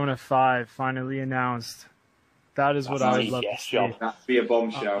Persona 5 finally announced. That is what I would love to see. That'd be a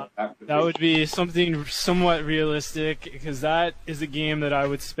bombshell. That would be something somewhat realistic, because that is a game that I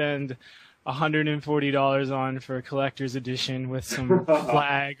would spend $140 on for a collector's edition with some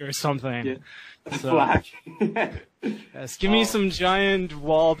flag or something. Yeah. Flag. Yes, give me some giant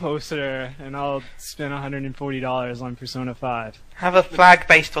wall poster, and I'll spend $140 on Persona 5. Have a flag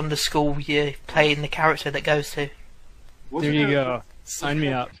based on the school you play and the character that goes to. There you go. Sign me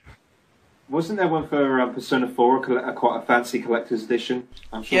up. Wasn't there one for Persona 4, quite a fancy collector's edition?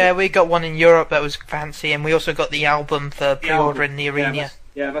 I'm sure. Yeah, we got one in Europe that was fancy, and we also got the album for pre-order in the arena.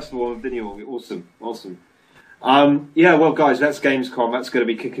 That's the one, didn't you? Awesome. Well, guys, that's Gamescom. That's going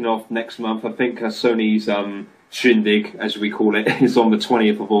to be kicking off next month. I think Sony's shindig, as we call it, is on the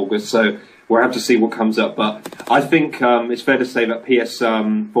 20th of August, so we'll have to see what comes up. But I think it's fair to say that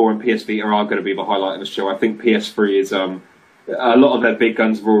PS4 and PS Vita are going to be the highlight of the show. I think PS3 is... a lot of their big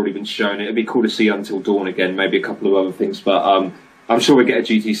guns have already been shown. It'd be cool to see Until Dawn again, maybe a couple of other things, but I'm sure we'll get a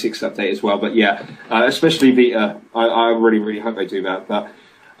GT6 update as well. But especially Vita, I really, really hope they do that. But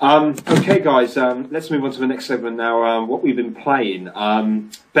okay, guys, let's move on to the next segment now. What we've been playing.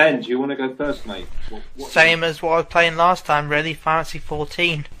 Ben, do you want to go first, mate? Same as what I was playing last time, really. Fantasy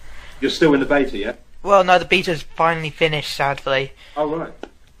 14. You're still in the beta, yeah? Well, no, the beta's finally finished, sadly. Oh, right.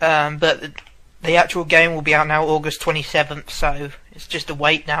 But the actual game will be out now August 27th, so it's just a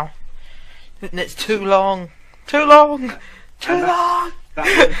wait now. And it's too long. That will be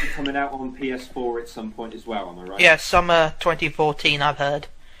coming out on PS4 at some point as well, am I right? Yeah, summer 2014, I've heard.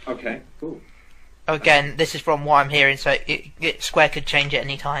 Okay, cool. Again, this is from what I'm hearing, so Square could change at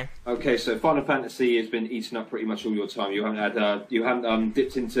any time. Okay, so Final Fantasy has been eating up pretty much all your time. You haven't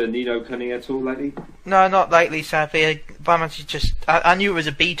dipped into Ni no Kuni at all lately? No, not lately, sadly. Final Fantasy I knew it was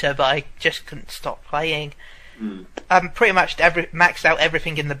a beta, but I just couldn't stop playing. Pretty much maxed out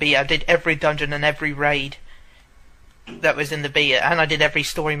everything in the beta. I did every dungeon and every raid that was in the beta, and I did every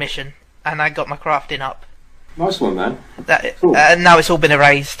story mission, and I got my crafting up. Nice one, man. Cool. Now it's all been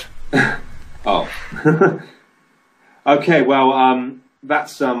erased. Oh. Okay, well,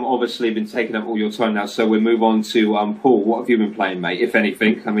 that's obviously been taking up all your time now, so we'll move on to Paul. What have you been playing, mate, if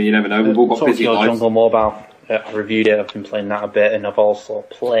anything? I mean, you never know, we've all got busy lives. Jungle Mobile, I reviewed it, I've been playing that a bit, and I've also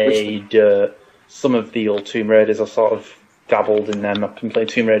played some of the old Tomb Raiders. I sort of dabbled in them. I've been playing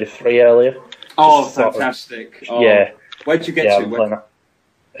Tomb Raider 3 earlier. Oh, fantastic. Yeah. Where'd you get to?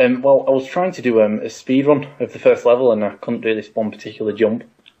 Well, I was trying to do a speed run of the first level, and I couldn't do this one particular jump.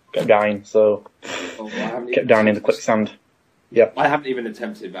 Kept dying, so kept down in the quicksand. Yeah, I haven't even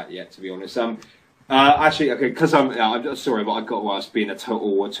attempted that yet, to be honest. Actually, okay, because I'm sorry, but I got whilst being a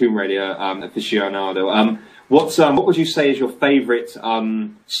total Tomb Raider aficionado. What would you say is your favourite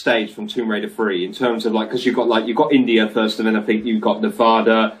stage from Tomb Raider 3 in terms of because you've got India first, and then I think you've got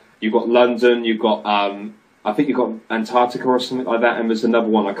Nevada, you've got London, you've got I think you've got Antarctica or something like that, and there's another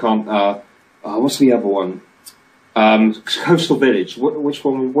one I can't. What's the other one? Coastal Village. Which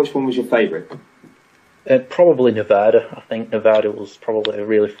one was your favourite? Probably Nevada. I think Nevada was probably a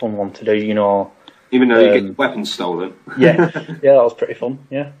really fun one to do. Even though you get your weapons stolen. Yeah, that was pretty fun.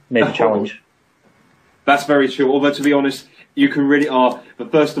 Yeah, made a challenge. That's very true. Although to be honest, you can really. The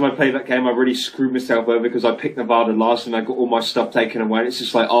first time I played that game, I really screwed myself over because I picked Nevada last and I got all my stuff taken away. And it's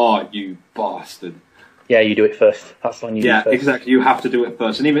just like, you bastard. Yeah, you do it first. That's the one you do first. Yeah, exactly. You have to do it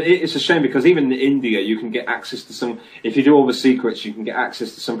first. And even it's a shame because even in India, you can get access to some. If you do all the secrets, you can get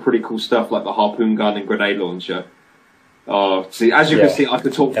access to some pretty cool stuff like the harpoon gun and grenade launcher. Oh, see, as you can see, I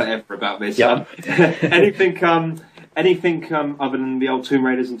could talk forever about this. Yeah. Anything other than the old Tomb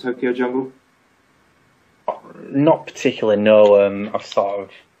Raiders and Tokyo Jungle? Not particularly. No. I've sort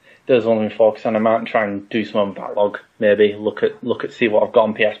of. There's one I'm focused on. I might try and do some on backlog. Maybe look at see what I've got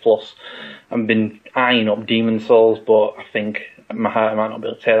on PS Plus. I've been eyeing up Demon Souls, but I think my heart might not be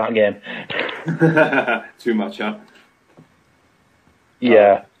able to take that game. Too much, huh?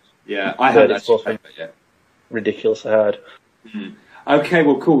 Yeah. Yeah, I heard that. Ridiculously hard. Mm-hmm. Okay,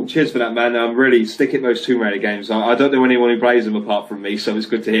 well, cool. Cheers for that, man. Really stick at those Tomb Raider games. I don't know anyone who plays them apart from me, so it's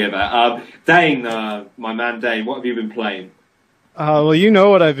good to hear that. Dane, my man Dane, what have you been playing? Well, you know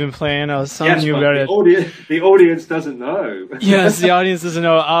what I've been playing. I was telling you about it. The audience doesn't know. Yes, the audience doesn't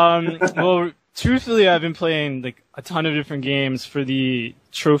know. Well, truthfully, I've been playing like a ton of different games for the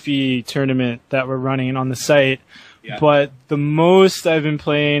trophy tournament that we're running on the site. Yeah. But the most I've been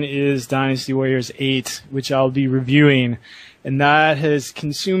playing is Dynasty Warriors 8, which I'll be reviewing. And that has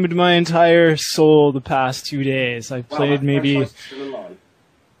consumed my entire soul the past 2 days. I've played maybe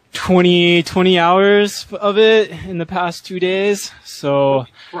 20 hours of it in the past 2 days. So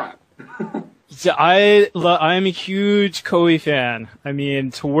crap. I am a huge Koei fan. I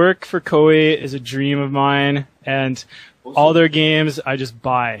mean, to work for Koei is a dream of mine, and all their games I just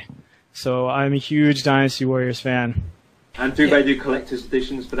buy. So I'm a huge Dynasty Warriors fan. And do they do collector's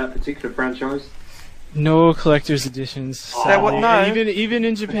editions for that particular franchise? No collector's editions. No. Even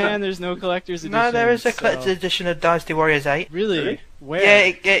in Japan, there's no collector's edition. No, there is a collector's edition of Dynasty Warriors 8. Really?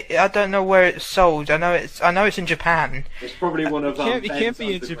 Where? Yeah, I don't know where it's sold. I know it's in Japan. It's probably one of it can't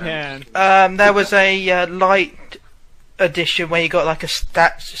be in Japan. There was a light edition where you got like a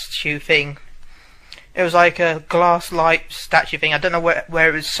statue thing. It was like a glass light statue thing. I don't know where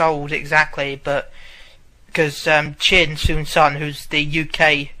it was sold exactly, but because Chin Soon-sun, who's the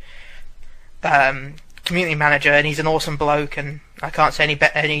UK community manager, and he's an awesome bloke, and I can't say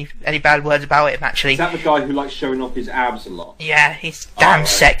any bad words about him actually. Is that the guy who likes showing off his abs a lot? Yeah, he's damn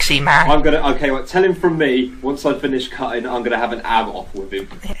sexy, man. Tell him from me, once I finish cutting, I'm gonna have an ab off with him.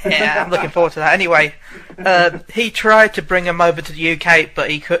 Yeah, I'm looking forward to that. Anyway, he tried to bring him over to the UK,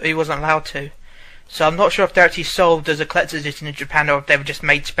 but he wasn't allowed to. So I'm not sure if they're actually sold as a collector's edition in Japan or if they were just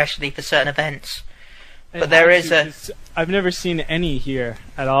made specially for certain events. But there is I've never seen any here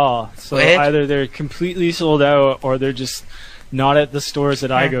at all. So weird. Either they're completely sold out or they're just not at the stores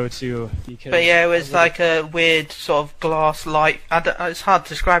that I go to. But yeah, it was like a weird sort of glass light. It's hard to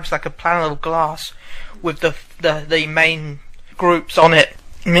describe. It's like a panel of glass with the main groups on it,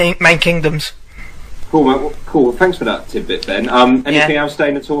 main kingdoms. Cool, man. Cool. Thanks for that tidbit, Ben. Anything else,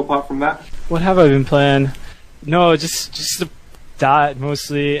 Dane, at all apart from that? What have I been playing? No, just that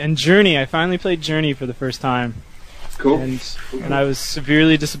mostly. And Journey. I finally played Journey for the first time. Cool. And I was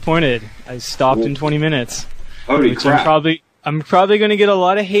severely disappointed. I stopped in 20 minutes. Holy crap. I'm probably going to get a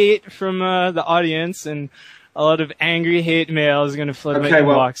lot of hate from the audience, and a lot of angry hate mail is going to flood my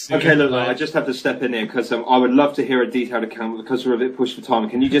inbox. Look, I just have to step in here because I would love to hear a detailed account because we're a bit pushed for time.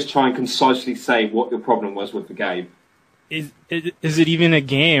 Can you just try and concisely say what your problem was with the game? Is it even a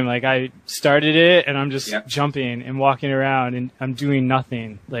game? Like, I started it and I'm just jumping and walking around and I'm doing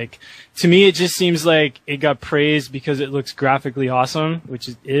nothing. Like, to me, it just seems like it got praised because it looks graphically awesome, which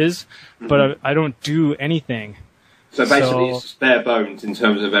it is, but I don't do anything. So basically, it's just bare bones in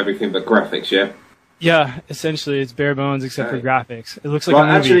terms of everything but graphics, yeah? Yeah, essentially, it's bare bones except for graphics. It looks like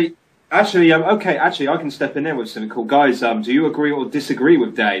a movie. Actually, I can step in there with something cool. Guys, do you agree or disagree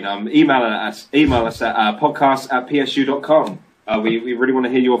with Dane? Email us at podcast@psu.com. We really want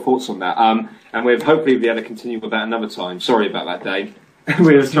to hear your thoughts on that. And we'll hopefully be able to continue with that another time. Sorry about that, Dane.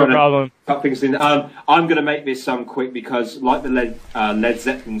 We were trying to cut things in. I'm going to make this quick because, like the Led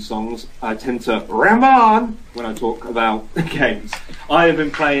Zeppelin songs, I tend to ramble on when I talk about games. I have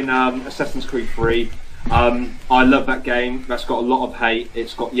been playing Assassin's Creed 3. I love that game. That's got a lot of hate.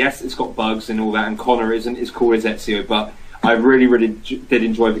 It's got bugs and all that, and Connor isn't as cool as Ezio, but I really did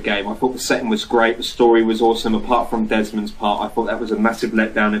enjoy the game. I thought the setting was great. The story was awesome, apart from Desmond's part. I thought that was a massive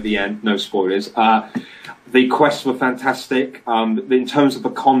letdown at the end. No spoilers. The quests were fantastic. In terms of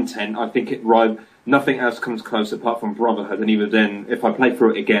the content, I think nothing else comes close apart from Brotherhood, and even then, if I play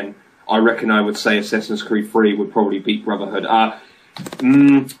through it again, I reckon I would say Assassin's Creed 3 would probably beat Brotherhood.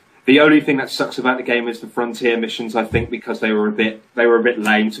 The only thing that sucks about the game is the frontier missions, I think, because they were a bit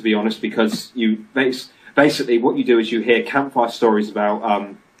lame, to be honest, because basically what you do is you hear campfire stories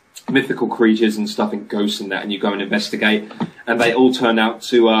about mythical creatures and stuff and ghosts and that, and you go and investigate, and they all turn out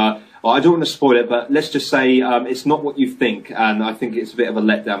to Well, I don't want to spoil it, but let's just say it's not what you think, and I think it's a bit of a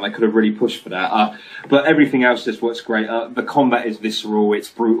letdown. They could have really pushed for that. But everything else just works great. The combat is visceral, it's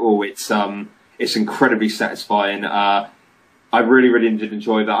brutal, it's incredibly satisfying. I really, really did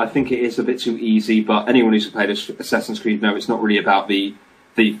enjoy that. I think it is a bit too easy, but anyone who's played Assassin's Creed knows it's not really about the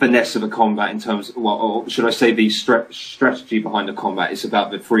finesse of the combat in terms of, well, or should I say the strategy behind the combat. It's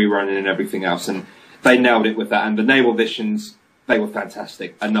about the free running and everything else, and they nailed it with that. And the naval visions, they were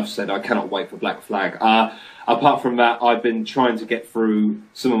fantastic. Enough said. I cannot wait for Black Flag. Apart from that, I've been trying to get through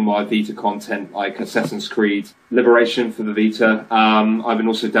some of my Vita content, like Assassin's Creed Liberation for the Vita. I've been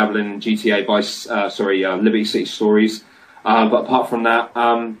also dabbling in GTA Liberty City Stories. But apart from that,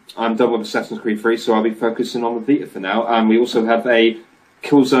 I'm done with Assassin's Creed 3, so I'll be focusing on the Vita for now. We also have a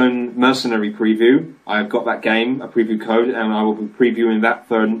Killzone Mercenary preview. I've got that game, a preview code, and I will be previewing that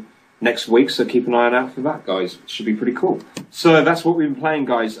for next week, so keep an eye out for that, guys. It should be pretty cool. So that's what we've been playing,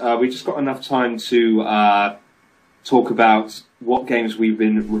 guys. We just got enough time to talk about what games we've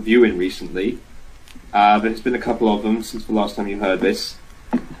been reviewing recently. There's been a couple of them since the last time you heard this.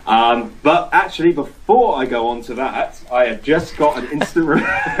 But actually, before I go on to that, I have just got an instant...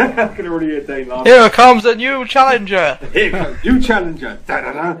 I can already hear Dane laughing. Here comes a new challenger! Here comes new challenger!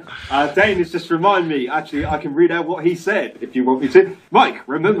 Dane has just reminded me, actually, I can read out what he said, if you want me to. Mike,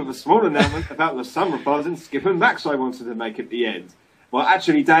 remember the small announcement about the summer buzz and Skip and Max I wanted to make at the end? Well,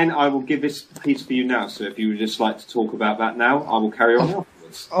 actually, Dane, I will give this piece for you now, so if you would just like to talk about that now, I will carry on afterwards.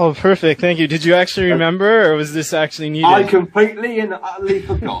 Oh, perfect. Thank you. Did you actually remember, or was this actually needed? I completely and utterly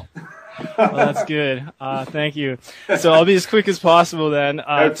forgot. Well, that's good. Thank you. So I'll be as quick as possible then.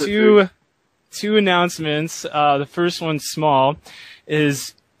 Two announcements. The first one, small,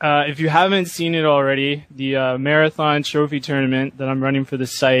 is if you haven't seen it already, the Marathon Trophy Tournament that I'm running for the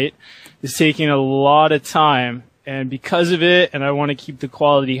site is taking a lot of time. And because of it, and I want to keep the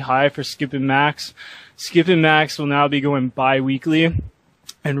quality high for Skip and Max will now be going bi-weekly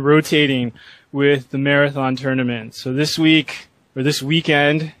and rotating with the Marathon Tournament. So this week, or this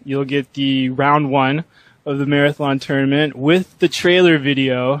weekend, you'll get the round 1 of the Marathon Tournament with the trailer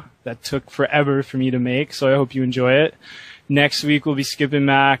video that took forever for me to make, so I hope you enjoy it. Next week will be Skip and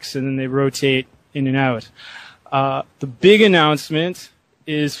Max, and then they rotate in and out. The big announcement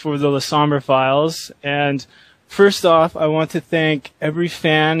is for the Lasombra Files, and first off, I want to thank every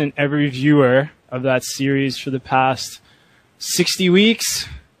fan and every viewer of that series for the past 60 weeks,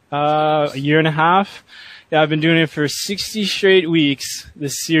 a year and a half. Yeah, I've been doing it for 60 straight weeks,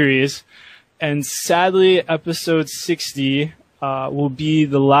 this series, and sadly, episode 60 will be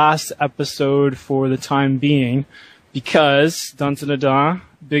the last episode for the time being, because, dun-dun-dun-dun,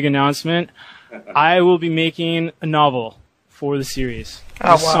 big announcement, I will be making a novel for the series.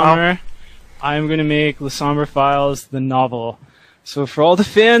 This summer, I'm going to make Lasombra Files the novel. So for all the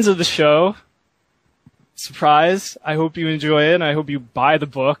fans of the show, surprise, I hope you enjoy it, and I hope you buy the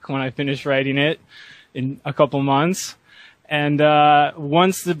book when I finish writing it in a couple months. And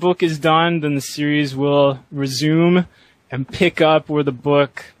once the book is done, then the series will resume and pick up where the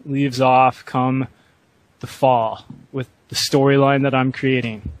book leaves off come the fall with the storyline that I'm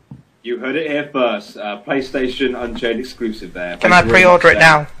creating. You heard it here first. PlayStation Unchained exclusive there. Can I pre-order it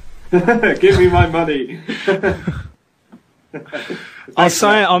now? Give me my money.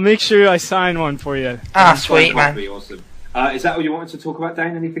 I'll make sure I sign one for you. Ah, sweet, man. That'd be awesome. Is that what you wanted to talk about,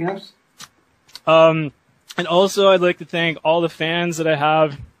 Dane? Anything else? And also, I'd like to thank all the fans that I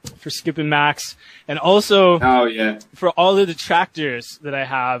have for Skip and Max, and also for all the detractors that I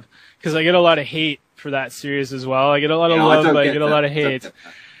have, because I get a lot of hate for that series as well. I get a lot of love, but I get a lot of hate.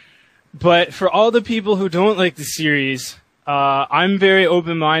 But for all the people who don't like the series, I'm very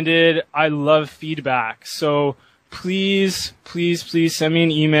open-minded. I love feedback. So please, please, please send me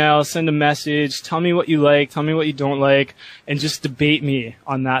an email, send a message, tell me what you like, tell me what you don't like, and just debate me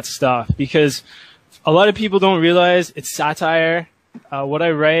on that stuff. Because a lot of people don't realize it's satire. What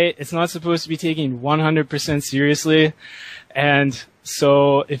I write, it's not supposed to be taken 100% seriously. And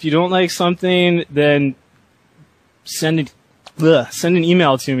so if you don't like something, then send an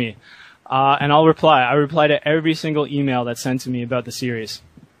email to me. And I'll reply. I reply to every single email that's sent to me about the series.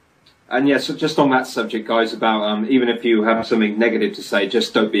 And yes, so just on that subject, guys, about even if you have something negative to say,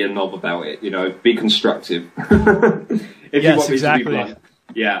 just don't be a knob about it. You know, be constructive. If you want me to be blunt.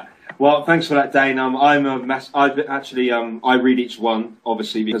 Yeah. Well, thanks for that, Dane. I read each one,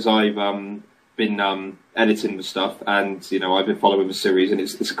 obviously, because I've been editing the stuff, and you know, I've been following the series, and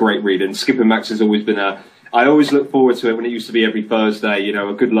it's a great read. And Skip and Max has always been I always look forward to it when it used to be every Thursday. You know,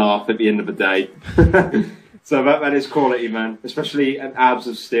 a good laugh at the end of the day. So that is quality, man. Especially an Abs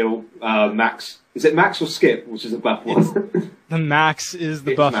of Steel, Max. Is it Max or Skip, which is a buff one? The Max is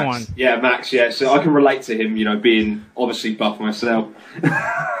the It's buff Max. one. Yeah, Max, yeah. So I can relate to him, being obviously buff myself.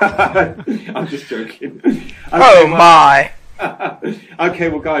 I'm just joking. Okay, Oh my! Okay,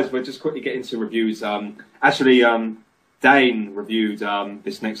 well, guys, we'll just quickly get into reviews. Actually, Dane reviewed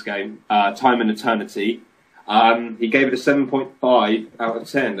this next game, Time and Eternity. He gave it a 7.5 out of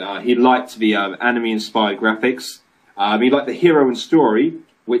 10. He liked the anime-inspired graphics. He liked the hero and story,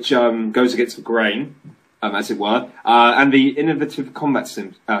 which goes against the grain, as it were, and the innovative combat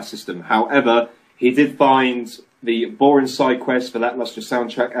system. However, he did find the boring side quests, the lackluster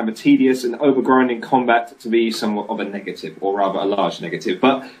soundtrack, and the tedious and overgrinding combat to be somewhat of a negative, or rather a large negative.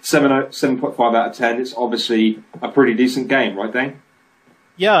 But 7.5 out of 10, it's obviously a pretty decent game, right, Dane?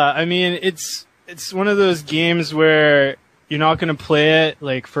 Yeah, I mean, it's one of those games where you're not going to play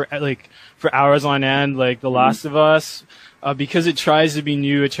it for hours on end, like The Last of Us, because it tries to be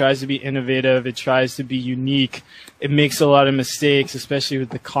new, it tries to be innovative, it tries to be unique. It makes a lot of mistakes, especially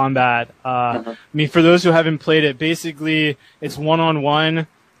with the combat. I mean, for those who haven't played it, basically it's one-on-one,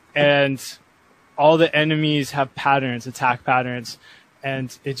 and all the enemies have patterns, attack patterns,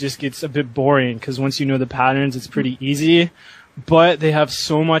 and it just gets a bit boring because once you know the patterns, it's pretty easy. But they have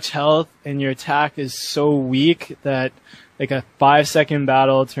so much health, and your attack is so weak that like a 5-second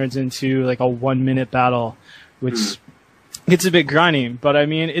battle turns into like a 1-minute battle, which gets a bit grinding. But I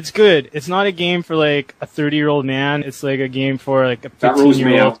mean, it's good. It's not a game for like a 30-year-old man. It's like a game for like a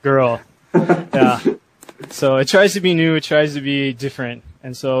 15-year-old girl. Yeah. So it tries to be new. It tries to be different,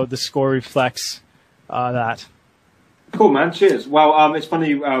 and so the score reflects that. Cool, man. Cheers. Well, it's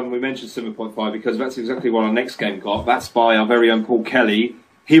funny we mentioned 7.5 because that's exactly what our next game got. That's by our very own Paul Kelly.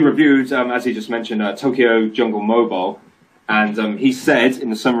 He reviewed, as he just mentioned, Tokyo Jungle Mobile. And he said in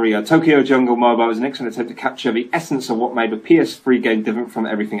the summary, Tokyo Jungle Mobile is an excellent attempt to capture the essence of what made the PS3 game different from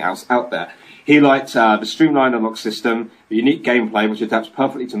everything else out there. He liked the streamlined unlock system, the unique gameplay, which adapts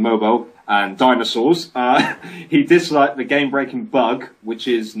perfectly to mobile, and dinosaurs. He disliked the game-breaking bug, which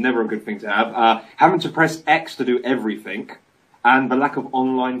is never a good thing to have, having to press X to do everything, and the lack of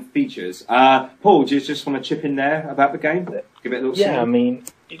online features. Paul, do you just want to chip in there about the game? Give it a little Yeah, signal. I mean,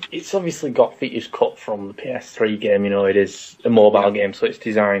 it's obviously got features cut from the PS3 game. It is a mobile game, so it's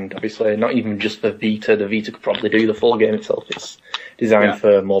designed, obviously, not even just for Vita. The Vita could probably do the full game itself. It's designed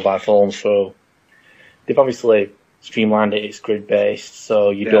for mobile phones, so they've obviously streamlined it. It's grid-based, so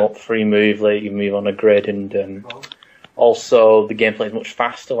you don't free move, like you move on a grid, and also the gameplay is much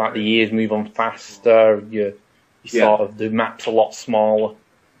faster. Like the years move on faster. You sort of, the map's a lot smaller,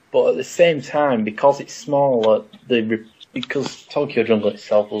 but at the same time, because it's smaller, because Tokyo Jungle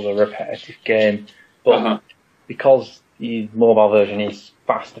itself was a repetitive game, but because the mobile version is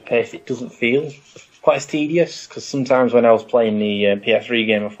faster paced, it doesn't feel quite as tedious. Because sometimes when I was playing the PS3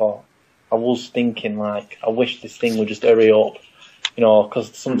 game, I was thinking like, I wish this thing would just hurry up,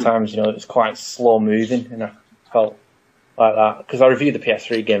 because sometimes it's quite slow moving, and I felt like that because I reviewed the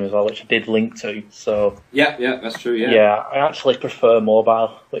PS3 game as well, which I did link to. So yeah, that's true. Yeah, I actually prefer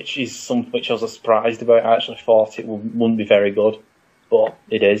mobile, which is something which I was surprised about. I actually thought it wouldn't be very good, but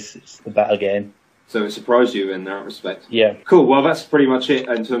it is. It's the better game. So it surprised you in that respect. Yeah. Cool. Well, that's pretty much it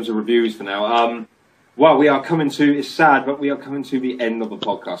in terms of reviews for now. Well, we are coming to, it's sad, but we are coming to the end of the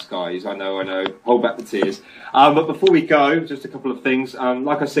podcast, guys. I know. Hold back the tears. But before we go, just a couple of things.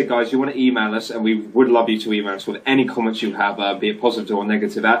 Like I said, guys, you want to email us, and we would love you to email us with any comments you have, be it positive or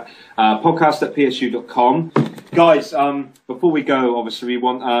negative, at podcast@psu.com. Guys, before we go, obviously, we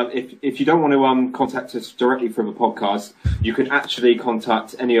want, if you don't want to contact us directly from the podcast, you can actually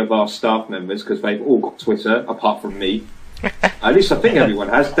contact any of our staff members, because they've all got Twitter, apart from me. At least I think everyone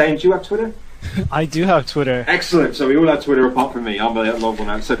has. Dane, do you have Twitter? I do have Twitter. Excellent. So we all have Twitter apart from me. I'm the log one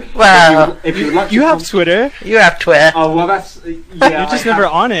out. So Well, if you would like to You have Twitter. You have Twitter. Oh well, that's You're just never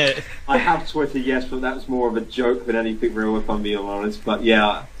on it. I have Twitter, yes, but that's more of a joke than anything real, if I'm being honest. But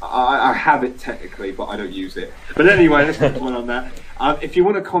yeah, I have it technically, but I don't use it. But anyway, let's not dwell on that. If you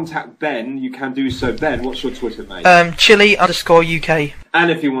want to contact Ben, you can do so. Ben, what's your Twitter, mate? Chili_UK. And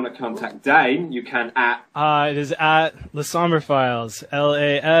if you want to contact Dane, you can at... It is at Lasomber Files.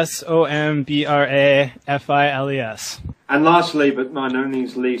 LASOMBRAFILES. And lastly, but by no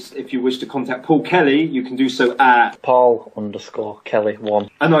means least, if you wish to contact Paul Kelly, you can do so at... Paul_Kelly1.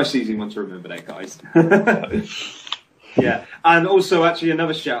 A nice easy one to remember that, guys. Yeah, and also actually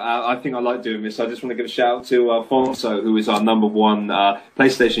another shout out, I think I like doing this, so I just want to give a shout out to Alfonso, who is our number one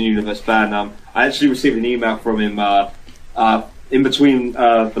PlayStation Universe fan. I actually received an email from him in between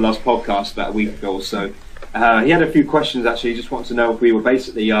the last podcast about a week ago or so. He had a few questions actually. He just wanted to know if we were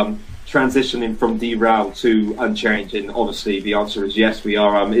basically transitioning from Derail to Unchained? And obviously the answer is yes, we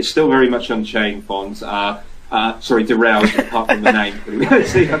are. It's still very much Unchained, Fonz. Sorry, Derail, apart from the name.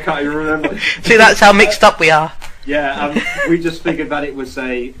 See, I can't even remember. See, that's how mixed up we are. Yeah, we just figured that it was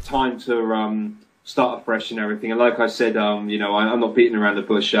a time to start afresh and everything. And like I said, you know, I'm not beating around the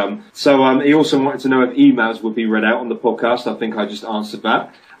bush. So he also wanted to know if emails would be read out on the podcast. I think I just answered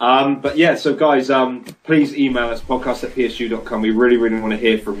that. But yeah, so guys, please email us, podcast@psu.com. We really, really want to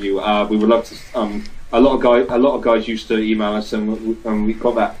hear from you. We would love to. A lot of guys used to email us, and we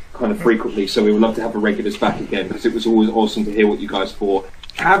got that kind of frequently. So we would love to have the regulars back again, because it was always awesome to hear what you guys thought.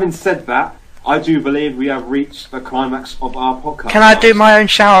 Having said that, I do believe we have reached the climax of our podcast. Can I do my own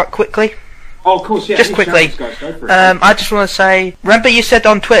shout out quickly? Oh, of course, yeah. Just quickly. Guys, go for it. I just want to say, remember you said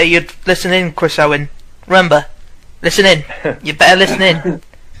on Twitter you'd listen in, Chris Owen. Remember, listen in. You better listen in.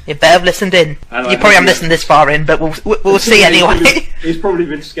 You better have listened in. You probably haven't listened this far in, but we'll see anyway. He's probably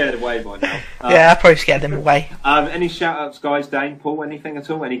been scared away by now. Yeah, I probably scared him away. Any shout outs, guys? Dane, Paul, anything at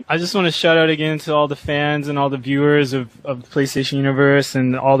all? I just want to shout out again to all the fans and all the viewers of PlayStation Universe,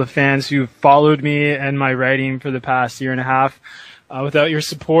 and all the fans who followed me and my writing for the past year and a half. Without your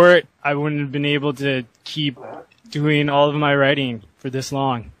support, I wouldn't have been able to keep doing all of my writing for this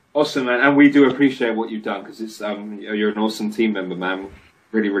long. Awesome, man. And we do appreciate what you've done, because it's you're an awesome team member, man.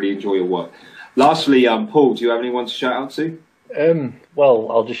 Really, really enjoy your work. Lastly, Paul, do you have anyone to shout out to? Well,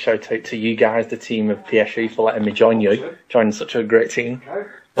 I'll just shout out to you guys, the team of PSU, for letting me join such a great team.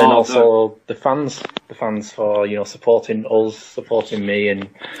 And also the fans for, you know, supporting us, supporting me, and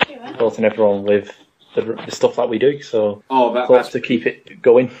supporting everyone with the stuff that we do. So hope to keep it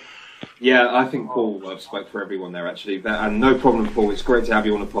going. Yeah, I think Paul spoke for everyone there, actually. And no problem, Paul. It's great to have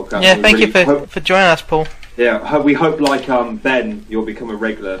you on the podcast. Yeah, thank you for joining us, Paul. Yeah, we hope, like Ben, you'll become a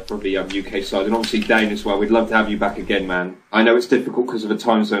regular for the UK side, and obviously Dane as well. We'd love to have you back again, man. I know it's difficult because of the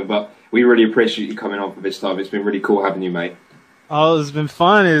time zone, but we really appreciate you coming on for this time. It's been really cool having you, mate. Oh, it's been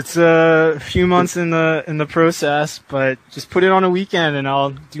fun. It's a few months in the process, but just put it on a weekend, and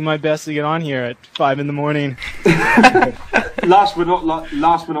I'll do my best to get on here at 5 a.m. Last but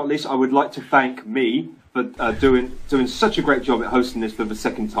not least, I would like to thank me for doing such a great job at hosting this for the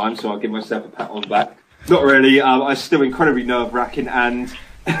second time. So I'll give myself a pat on the back. Not really. I'm still incredibly nerve-wracking, and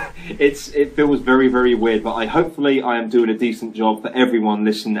it feels very, very weird. But hopefully I am doing a decent job for everyone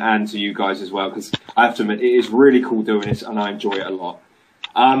listening, and to you guys as well, because I have to admit, it is really cool doing this, and I enjoy it a lot.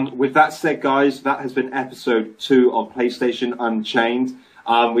 With that said, guys, that has been episode 2 of PlayStation Unchained.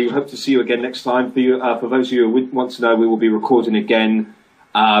 We hope to see you again next time. For those of you who want to know, we will be recording again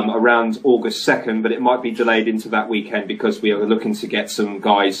around August 2nd, but it might be delayed into that weekend, because we are looking to get some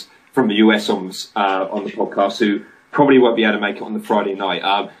guys from the US on the podcast who probably won't be able to make it on the Friday night.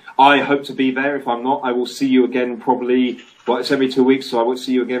 I hope to be there. If I'm not, I will see you again probably, it's every 2 weeks, so I will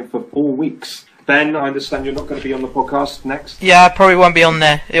see you again for 4 weeks. Ben, I understand you're not going to be on the podcast next? Yeah, I probably won't be on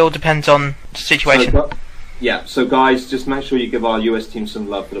there. It all depends on the situation. So guys, just make sure you give our US team some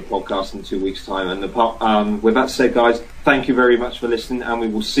love for the podcast in 2 weeks' time. And with that said, guys, thank you very much for listening, and we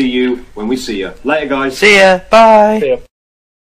will see you when we see you. Later, guys. See ya. Bye. See ya.